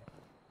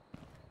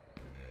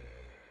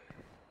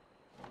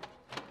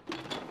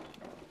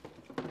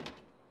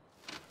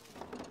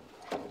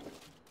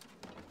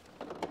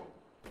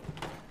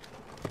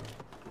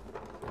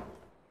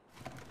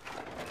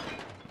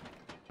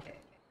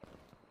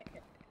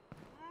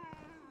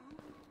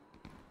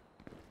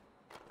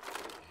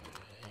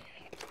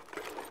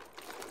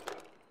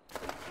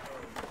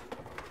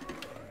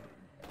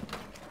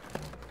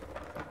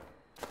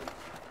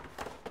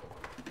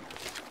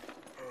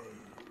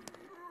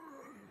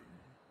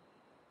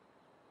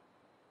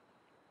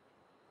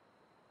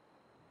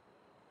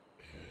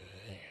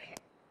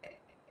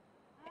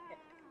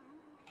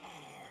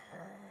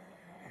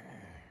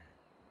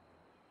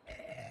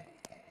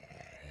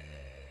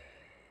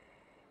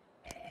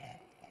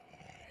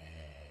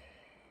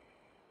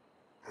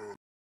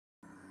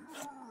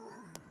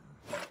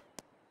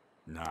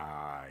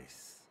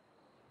 Nice.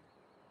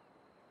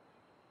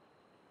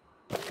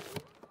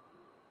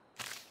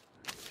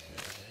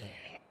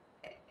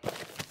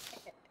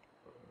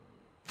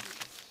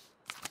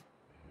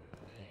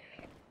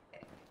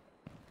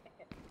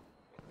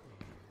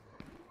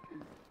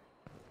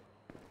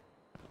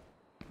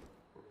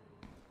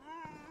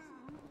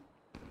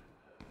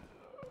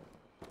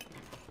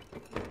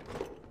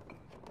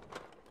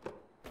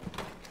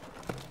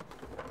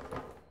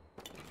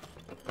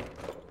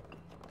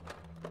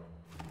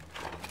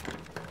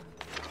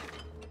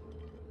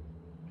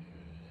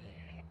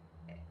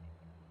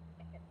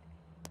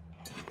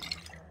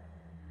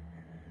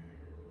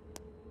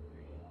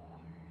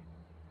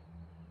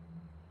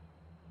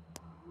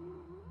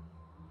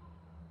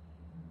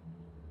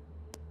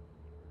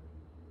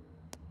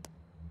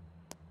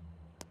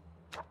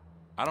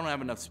 I don't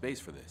have enough space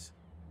for this.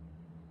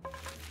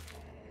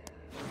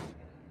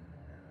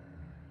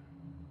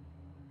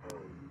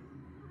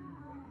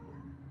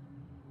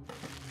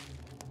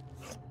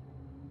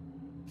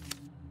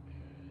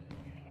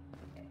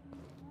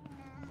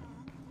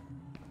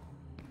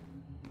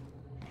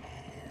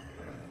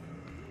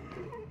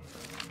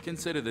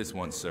 Consider this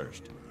one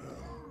searched.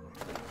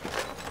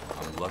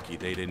 I'm lucky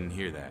they didn't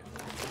hear that.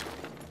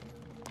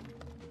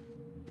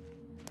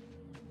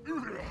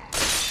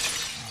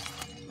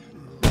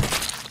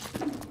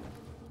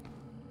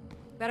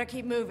 Better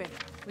keep moving.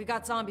 We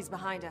got zombies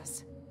behind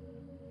us.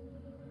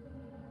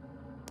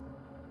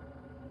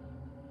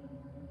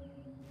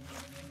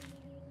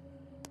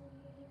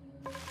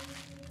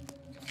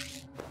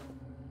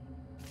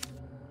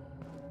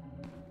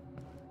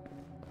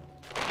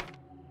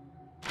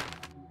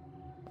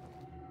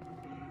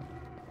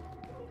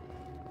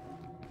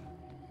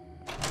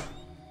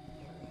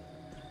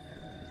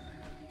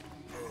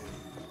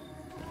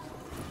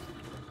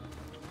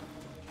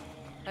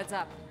 Heads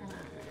up.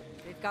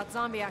 We've got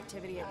zombie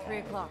activity at 3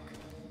 o'clock.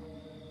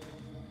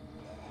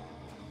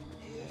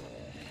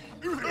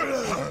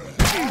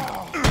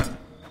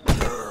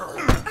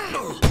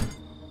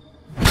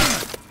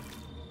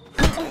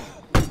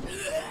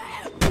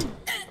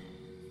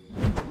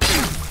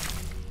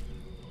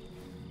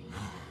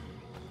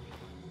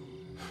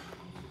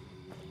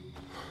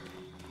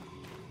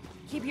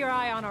 Keep your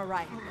eye on our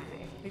right.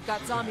 We've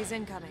got zombies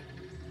incoming.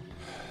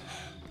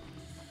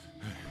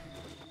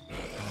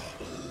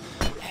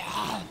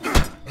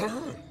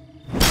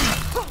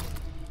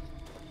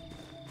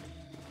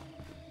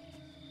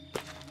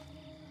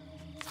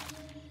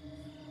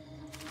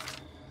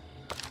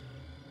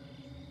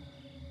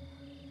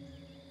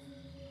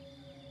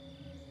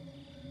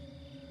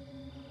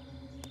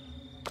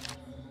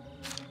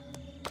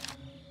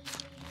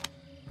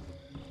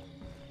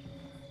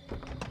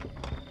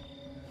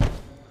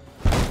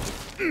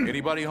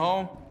 Anybody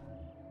home?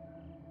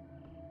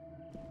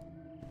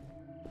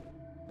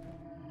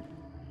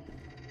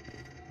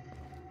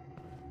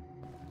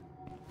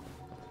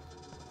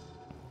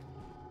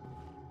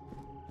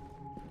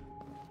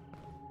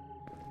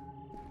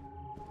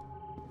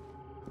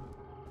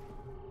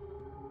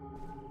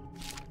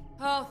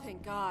 Oh,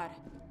 thank God.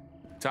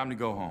 Time to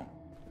go home.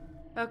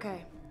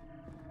 Okay.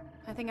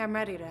 I think I'm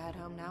ready to head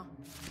home now.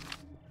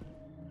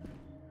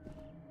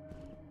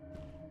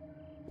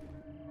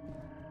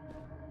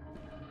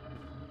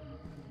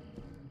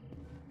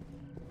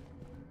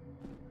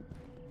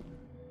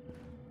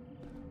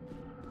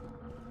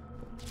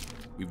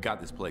 We've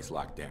got this place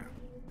locked down.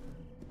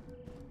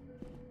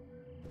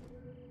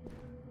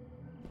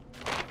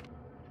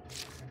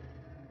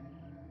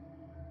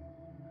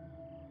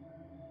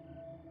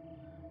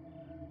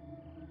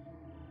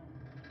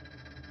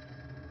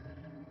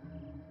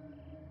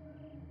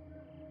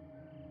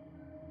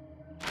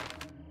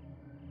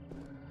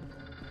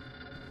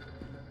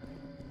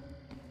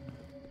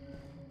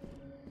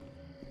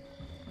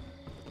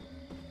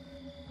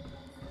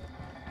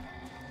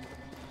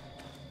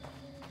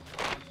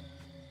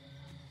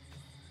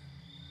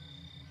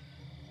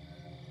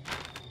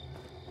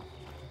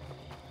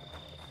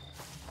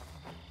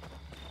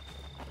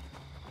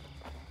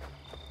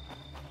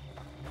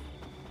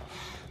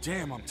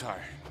 Damn, I'm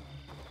tired.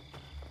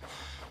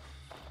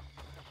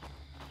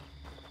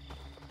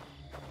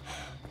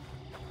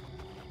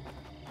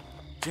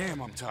 Damn,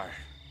 I'm tired.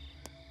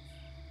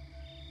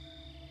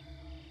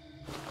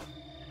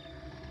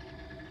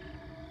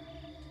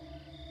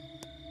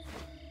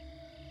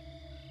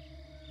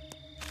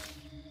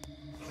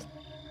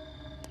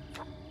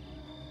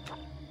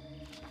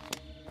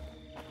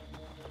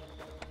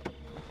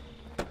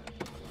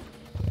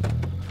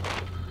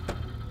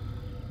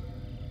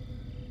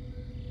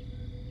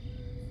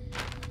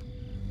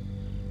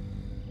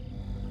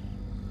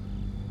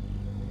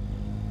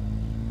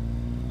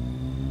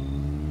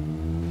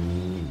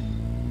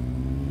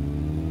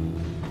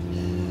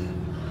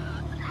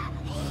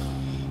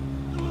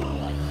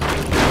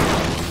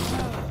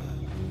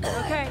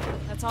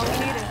 That's all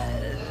we needed.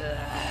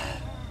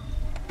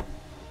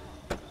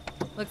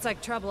 Looks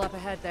like trouble up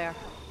ahead there.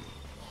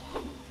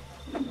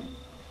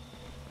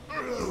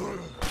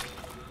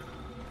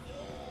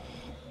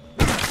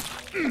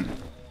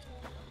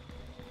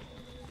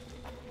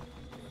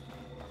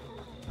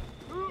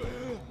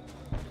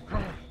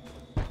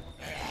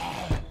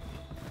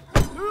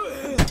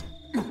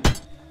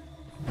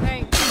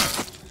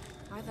 Thanks.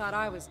 I thought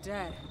I was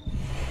dead.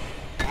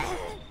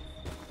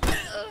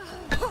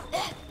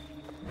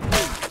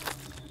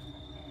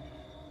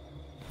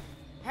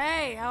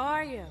 Hey, how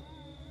are you?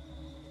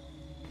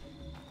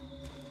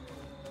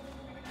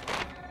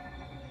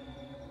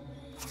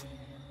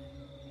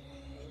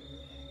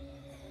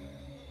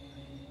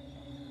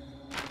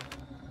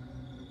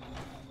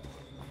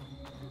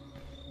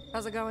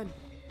 How's it going?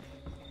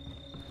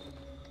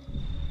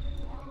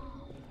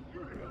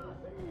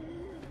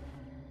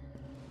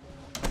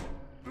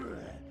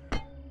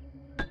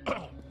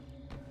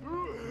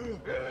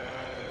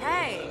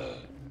 Hey!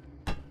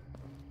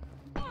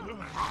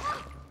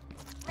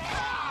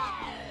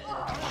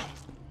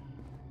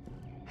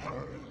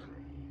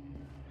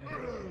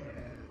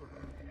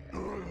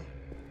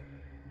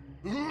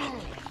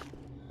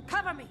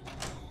 Cover me!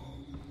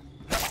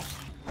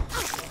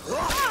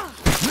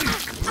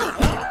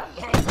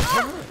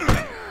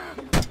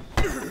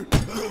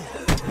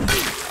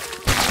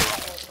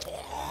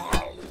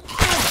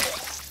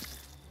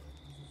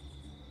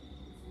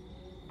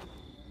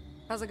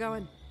 How's it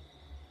going?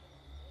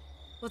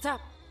 What's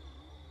up?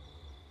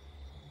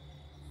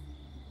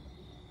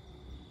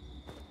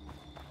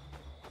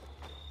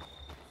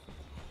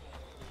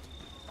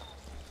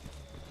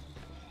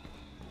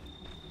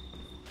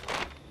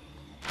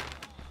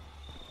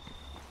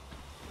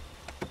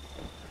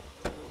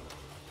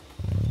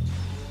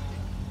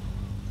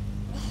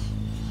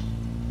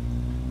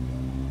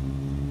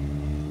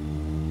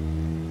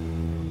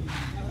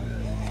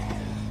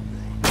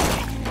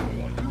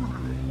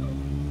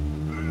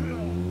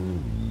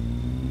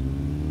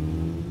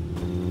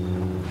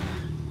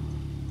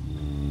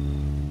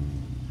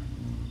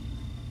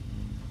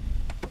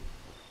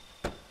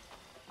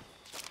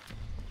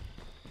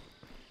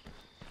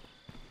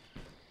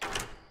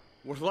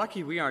 We're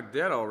lucky we aren't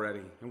dead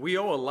already, and we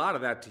owe a lot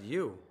of that to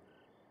you.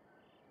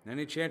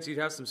 Any chance you'd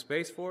have some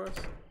space for us?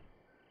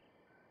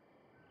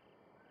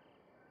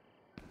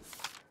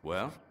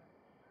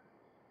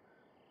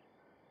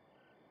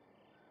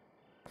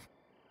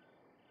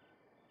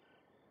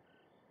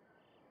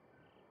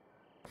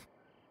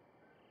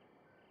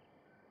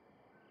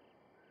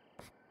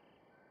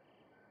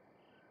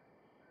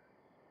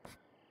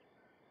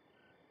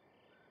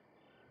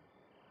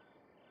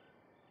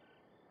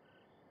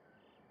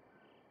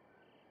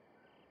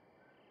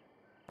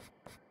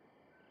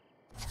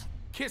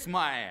 Kiss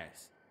my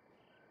ass.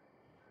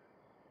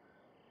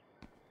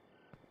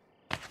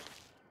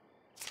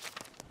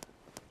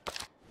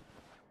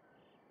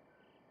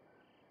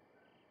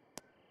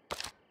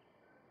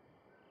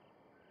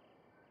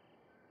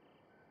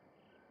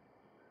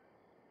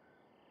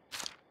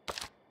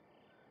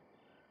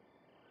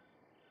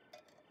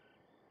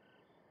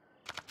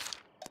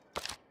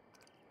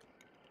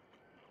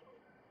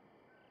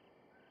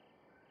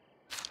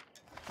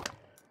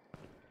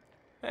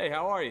 Hey,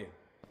 how are you?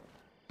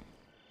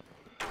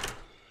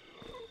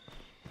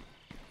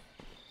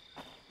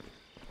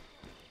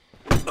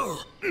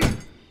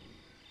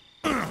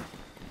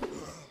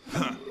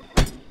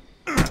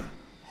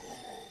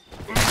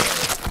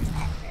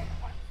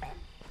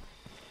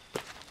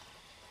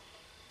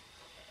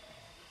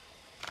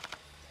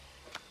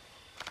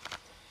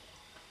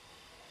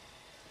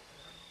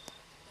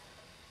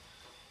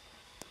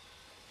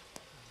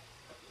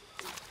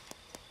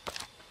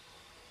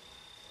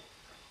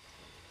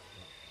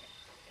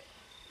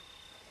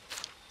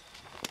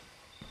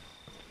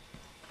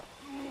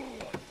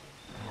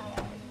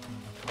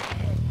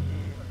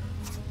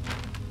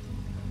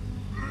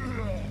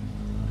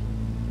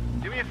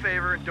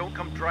 Favor and don't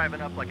come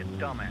driving up like a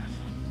dumbass.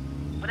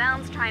 What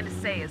Alan's trying to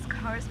say is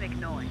cars make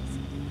noise.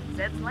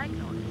 Zeds like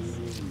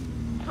noise.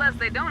 Plus,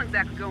 they don't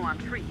exactly go on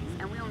trees,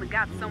 and we only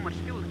got so much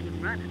fuel to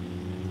keep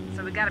running.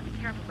 So we gotta be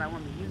careful about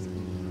when we use it.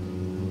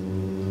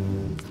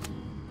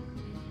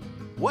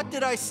 What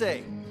did I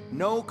say?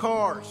 No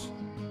cars.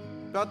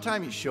 About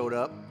time you showed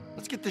up.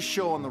 Let's get this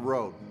show on the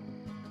road.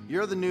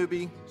 You're the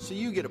newbie, so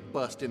you get a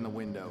bust in the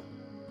window.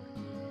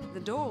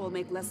 The door will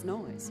make less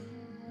noise.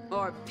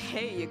 Or,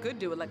 hey, you could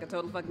do it like a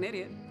total fucking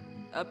idiot.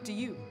 Up to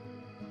you.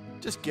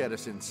 Just get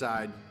us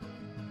inside.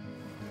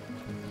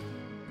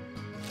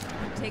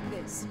 Take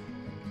this.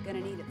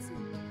 Gonna need it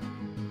soon.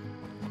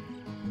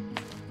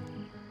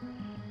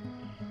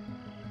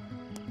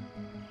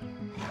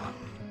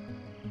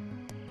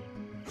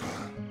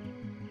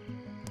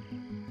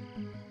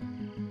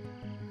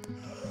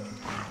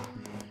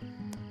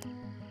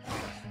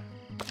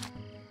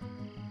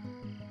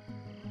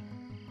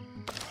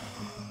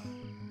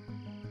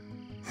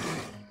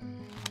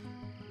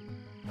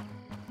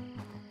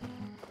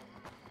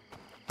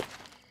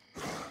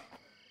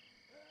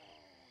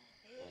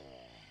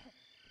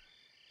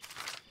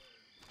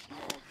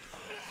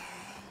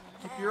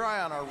 Keep your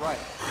eye on our right.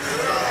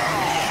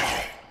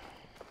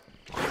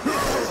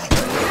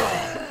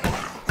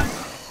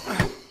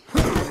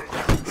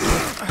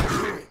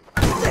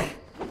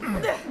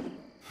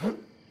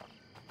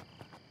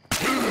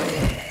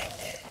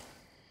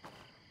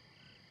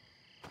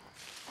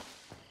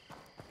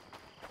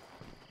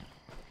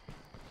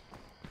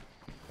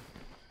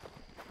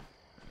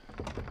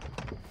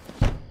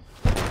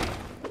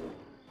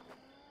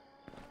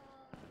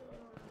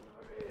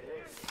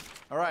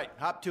 All right,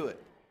 hop to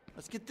it.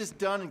 Let's get this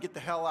done and get the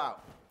hell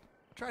out.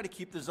 Try to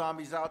keep the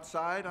zombies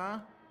outside, huh?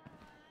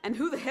 And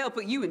who the hell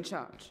put you in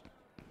charge?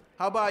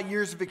 How about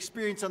years of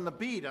experience on the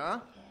beat,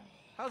 huh?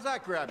 How's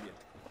that grab you?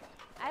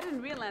 I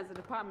didn't realize the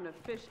Department of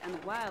Fish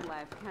and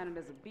Wildlife counted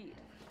as a beat.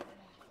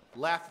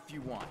 Laugh if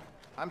you want.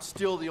 I'm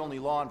still the only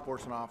law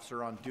enforcement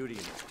officer on duty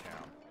in this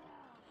town.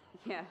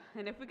 Yeah,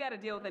 and if we gotta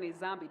deal with any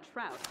zombie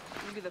trout,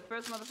 you'll be the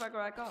first motherfucker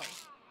I call.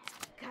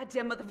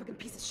 Goddamn motherfucking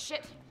piece of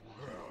shit!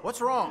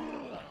 What's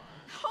wrong?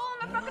 Hole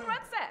in my fucking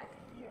rucksack!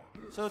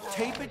 So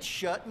tape it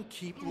shut and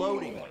keep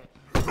loading.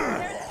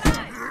 There's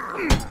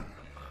time!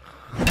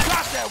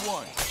 Got that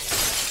one!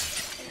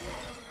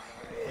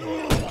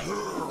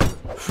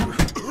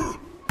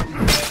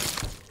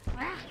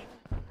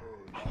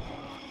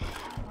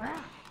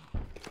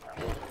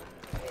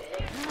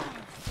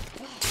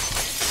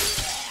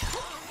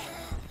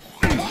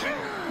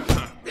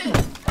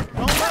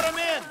 Don't let him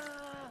in!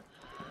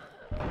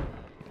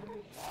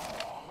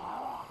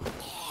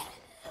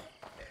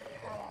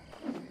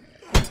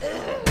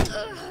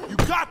 You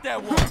got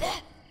that one!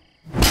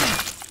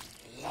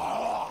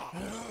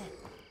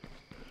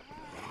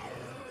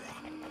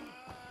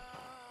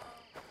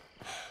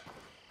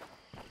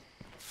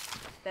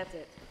 That's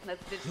it.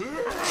 Let's ditch it.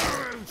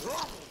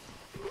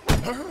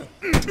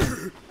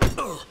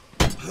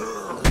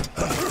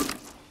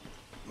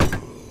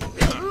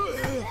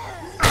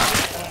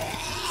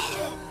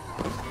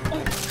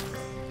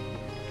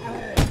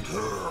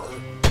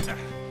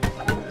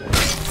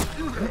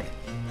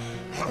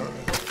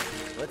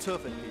 Let's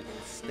hoof it, people.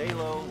 Stay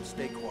low and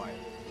stay quiet.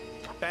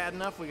 Bad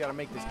enough we gotta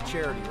make this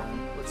charity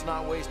run. Let's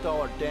not waste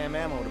all our damn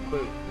ammo to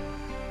boot.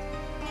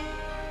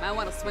 Might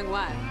want to swing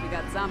wide. We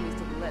got zombies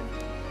to the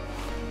left.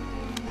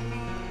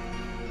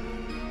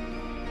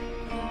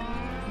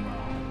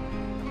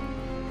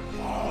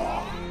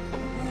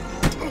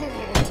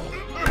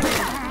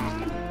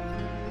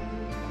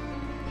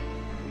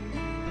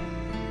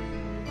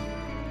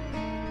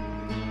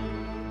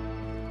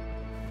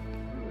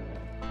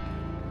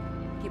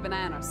 Keep an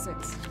eye on our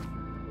six.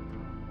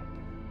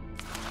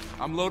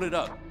 I'm loaded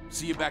up.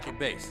 See you back at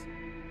base.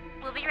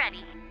 We'll be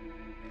ready.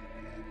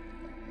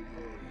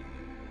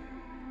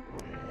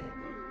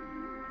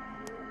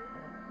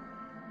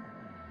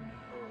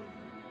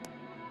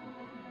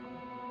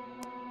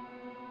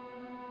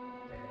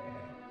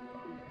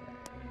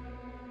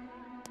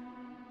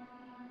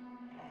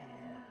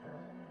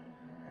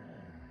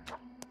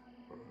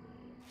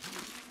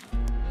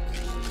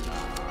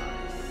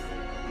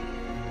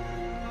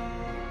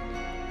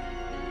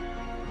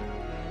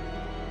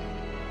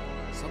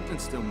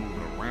 Something's still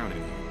moving around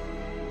in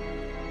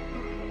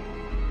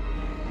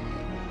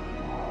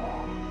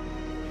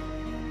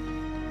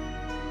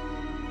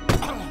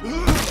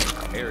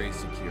here. Area's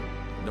secure.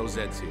 No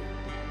Zeds here.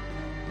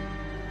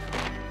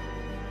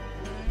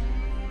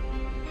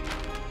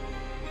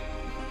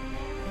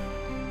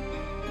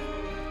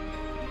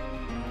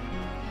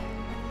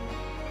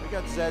 We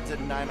got Zeds at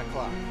 9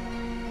 o'clock.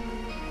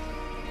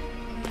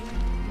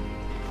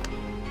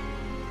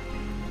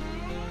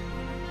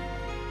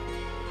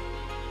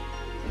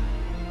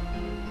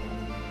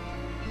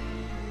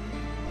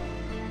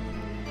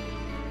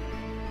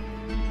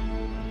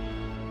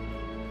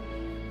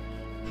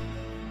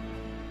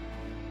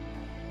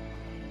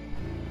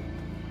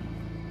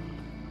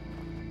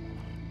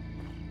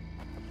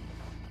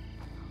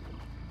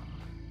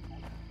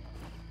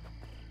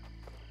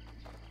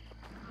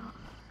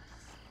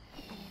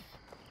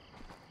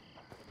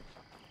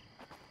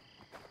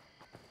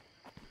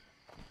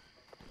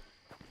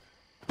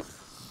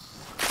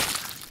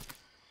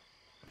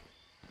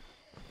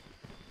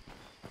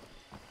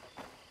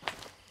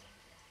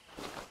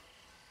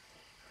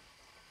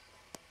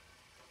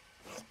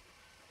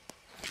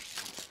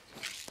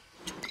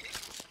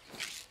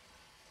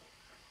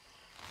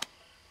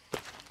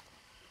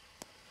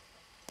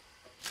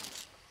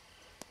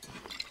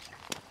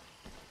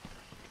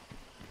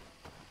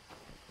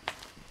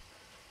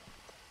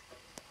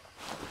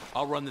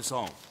 I'll run this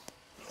home.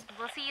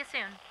 We'll see you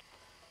soon.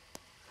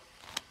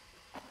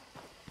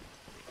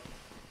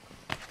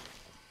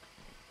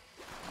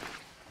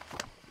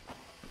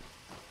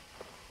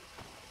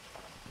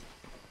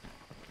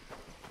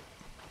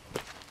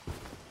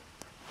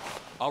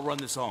 I'll run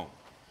this home.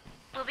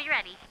 We'll be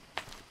ready.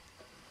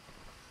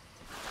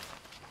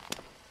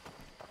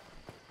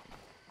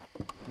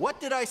 What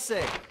did I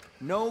say?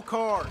 No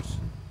cars.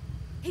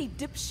 Hey,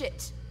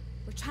 dipshit.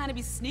 We're trying to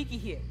be sneaky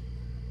here.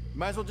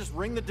 Might as well just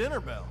ring the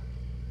dinner bell.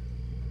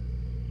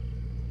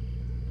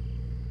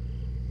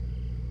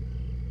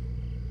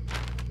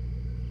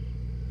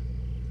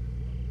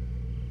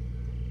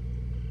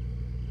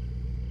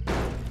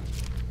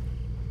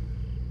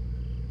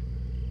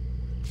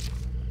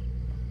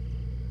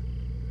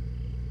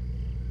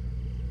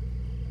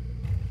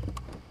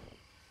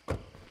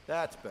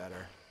 That's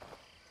better.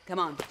 Come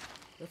on,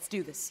 let's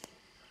do this.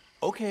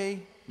 Okay,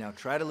 now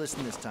try to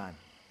listen this time.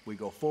 We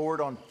go forward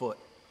on foot.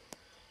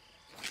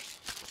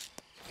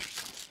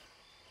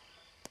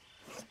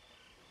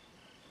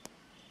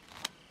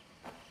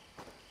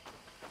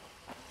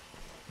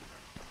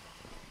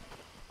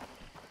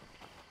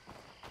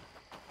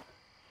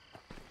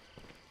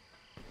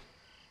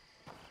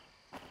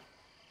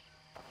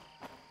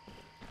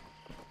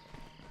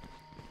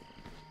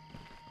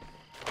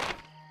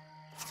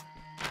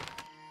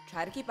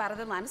 Try to keep out of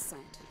their line of sight.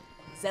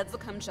 Zeds will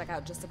come check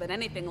out just about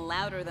anything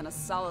louder than a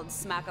solid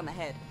smack on the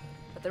head.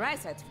 But their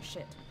eyesight's for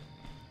shit.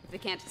 If they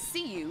can't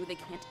see you, they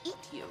can't eat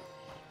you.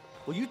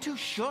 Will you two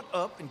shut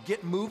up and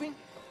get moving?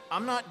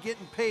 I'm not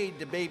getting paid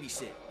to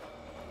babysit.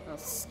 Well,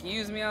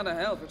 excuse me out of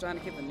hell for trying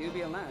to keep the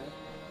newbie alive.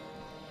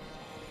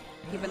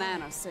 Keep an eye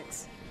on our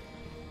six.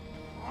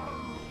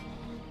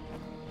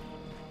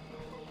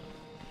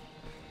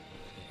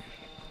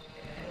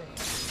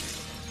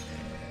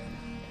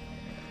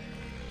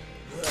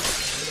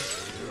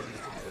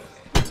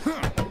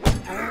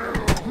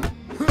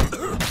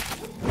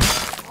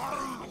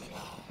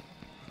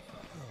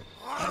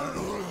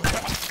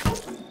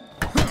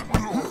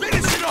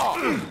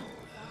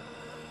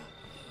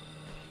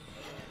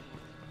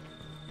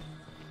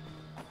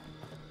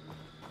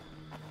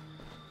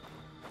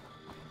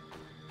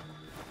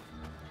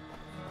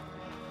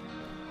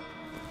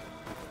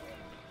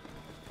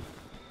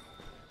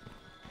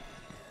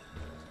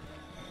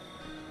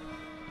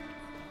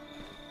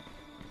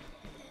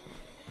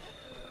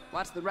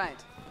 Watch the right.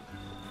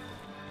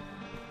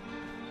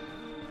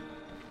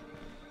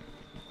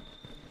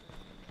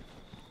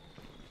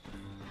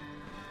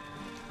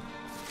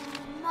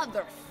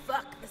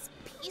 Motherfuck, this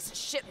piece of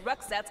shit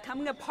rucksack's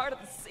coming apart at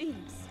the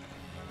seams.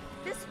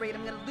 At this rate,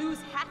 I'm gonna lose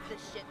half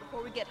this shit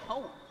before we get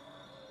home.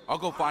 I'll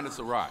go find us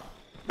a ride.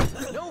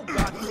 No,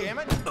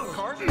 goddammit!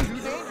 Cars are too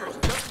dangerous.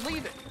 Just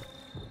leave it.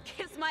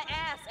 Kiss my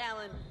ass,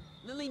 Alan.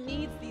 Lily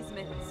needs these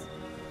minutes.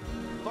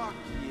 Fuck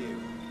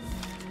you.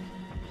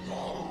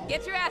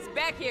 Get your ass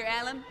back here,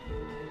 Alan.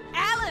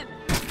 Alan!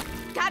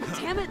 God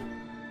damn it!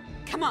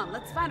 Come on,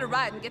 let's find a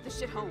ride and get this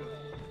shit home.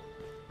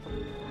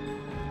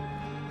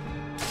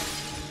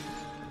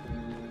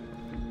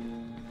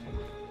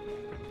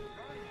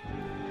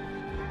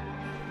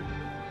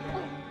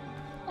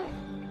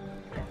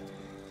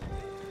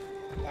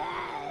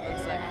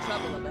 Looks like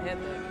trouble up ahead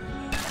there.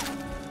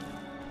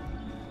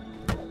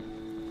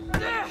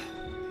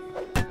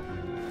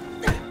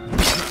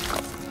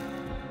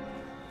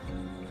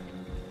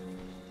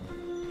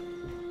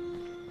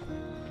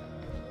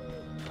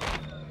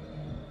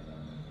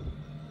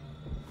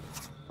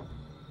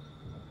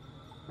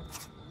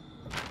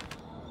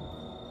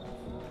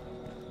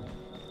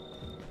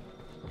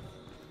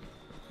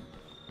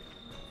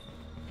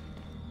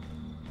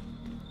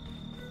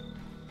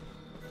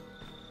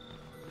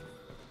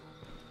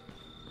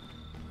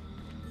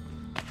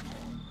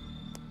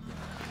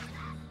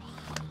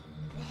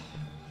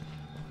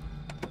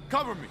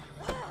 Cover me!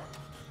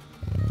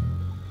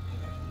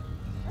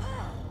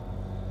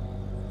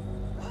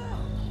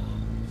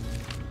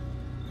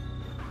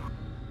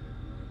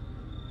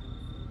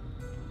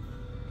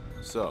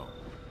 So,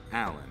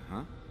 Alan,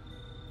 huh?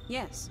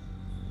 Yes.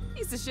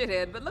 He's a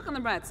shithead, but look on the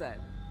bright side.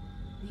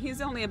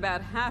 He's only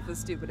about half as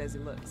stupid as he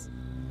looks.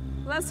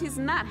 Plus, he's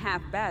not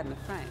half bad in a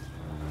fight.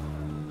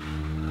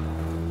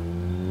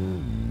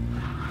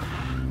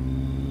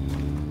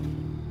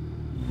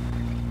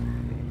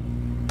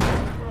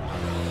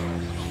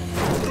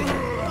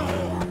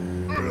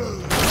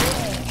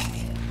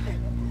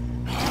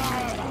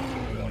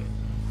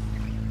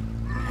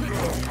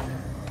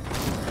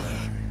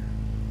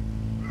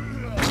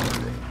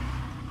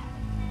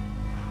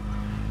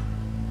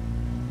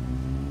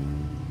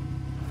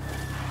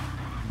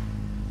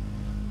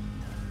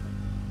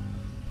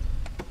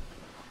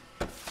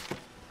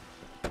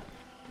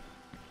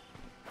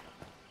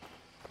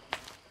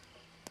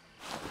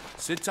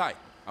 Sit tight.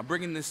 I'm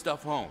bringing this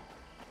stuff home.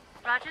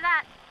 Roger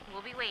that.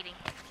 We'll be waiting.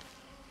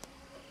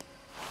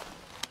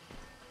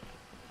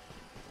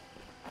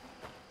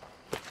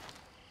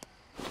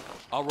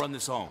 I'll run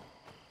this home.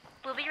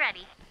 We'll be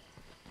ready.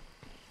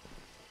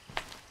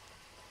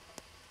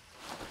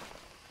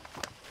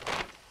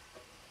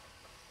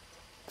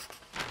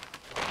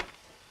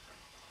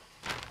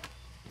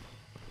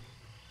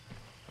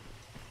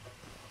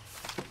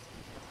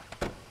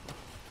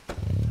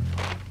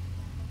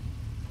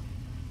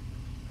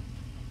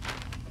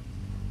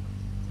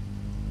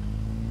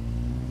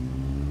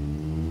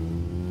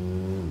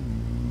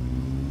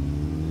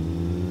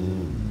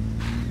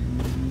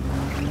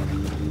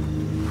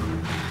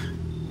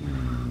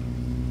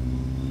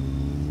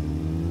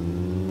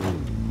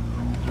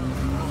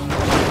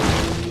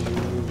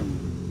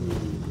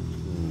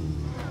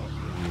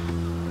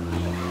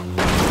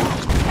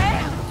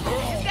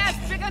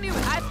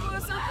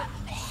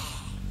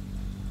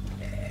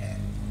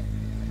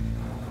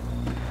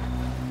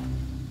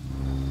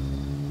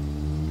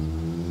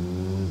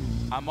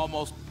 I'm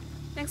almost...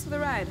 Thanks for the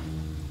ride.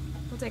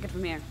 We'll take it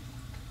from here.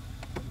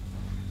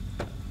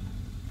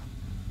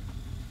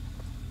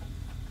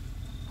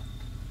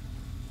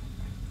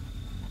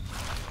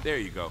 There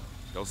you go.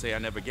 Don't say I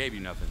never gave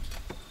you nothing.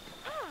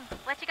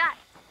 What you got?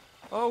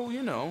 Oh,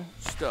 you know,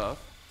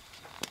 stuff.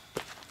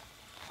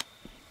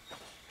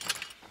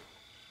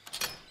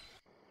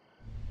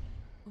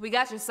 We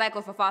got your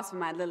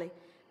cyclophosphamide, Lily.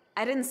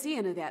 I didn't see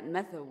any of that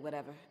meth or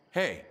whatever.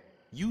 Hey,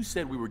 you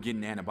said we were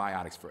getting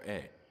antibiotics for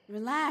Ed.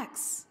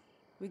 Relax.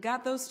 We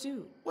got those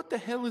too. What the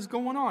hell is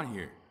going on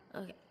here?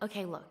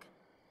 Okay, look.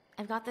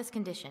 I've got this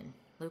condition,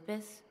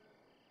 lupus.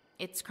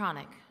 It's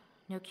chronic,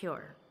 no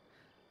cure.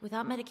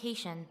 Without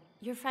medication,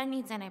 your friend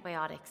needs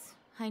antibiotics.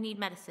 I need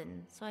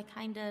medicine, so I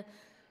kinda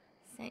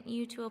sent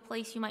you to a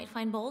place you might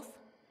find both.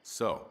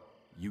 So,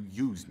 you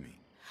used me.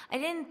 I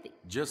didn't...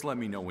 Just let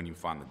me know when you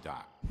find the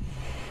doc.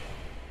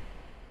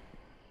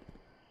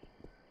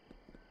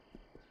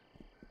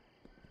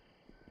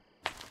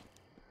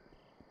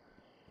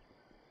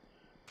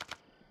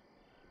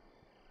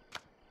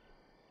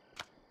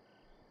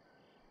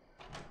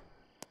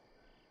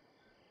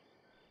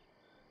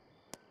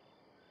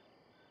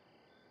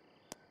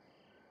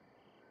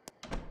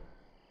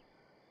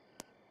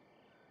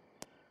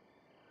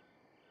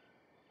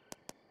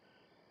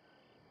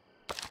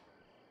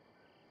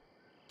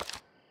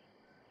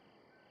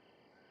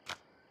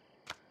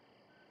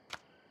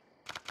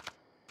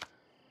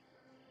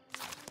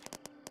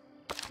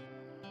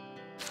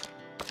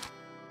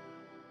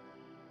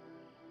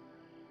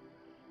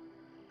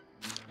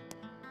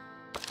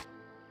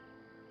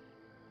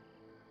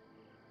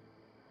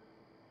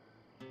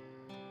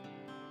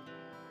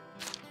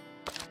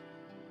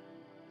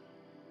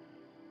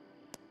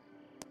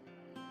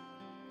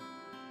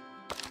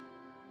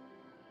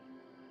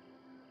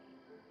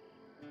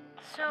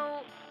 So,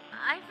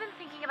 I've been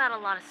thinking about a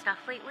lot of stuff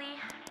lately,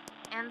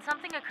 and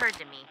something occurred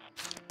to me.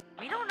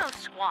 We don't know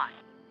squat.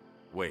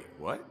 Wait,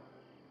 what?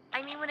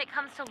 I mean, when it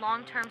comes to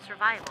long-term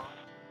survival.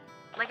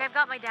 Like, I've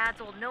got my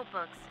dad's old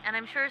notebooks, and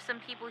I'm sure some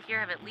people here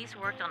have at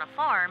least worked on a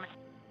farm,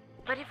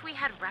 but if we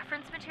had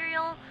reference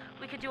material,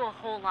 we could do a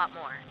whole lot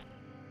more.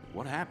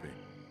 What happened?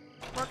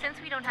 Well, since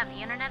we don't have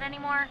the internet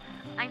anymore,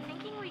 I'm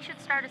thinking we should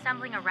start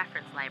assembling a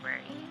reference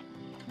library.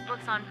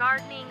 Books on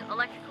gardening,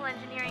 electrical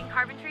engineering,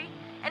 carpentry,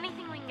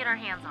 anything we can get our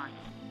hands on.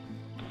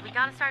 We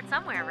gotta start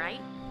somewhere, right?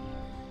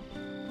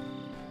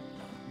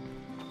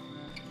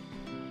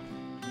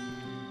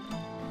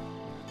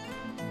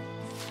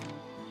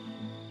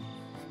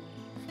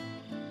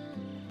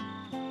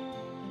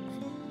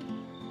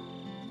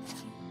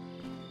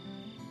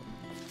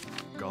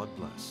 God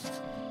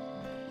bless.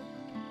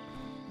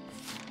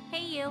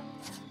 Hey, you.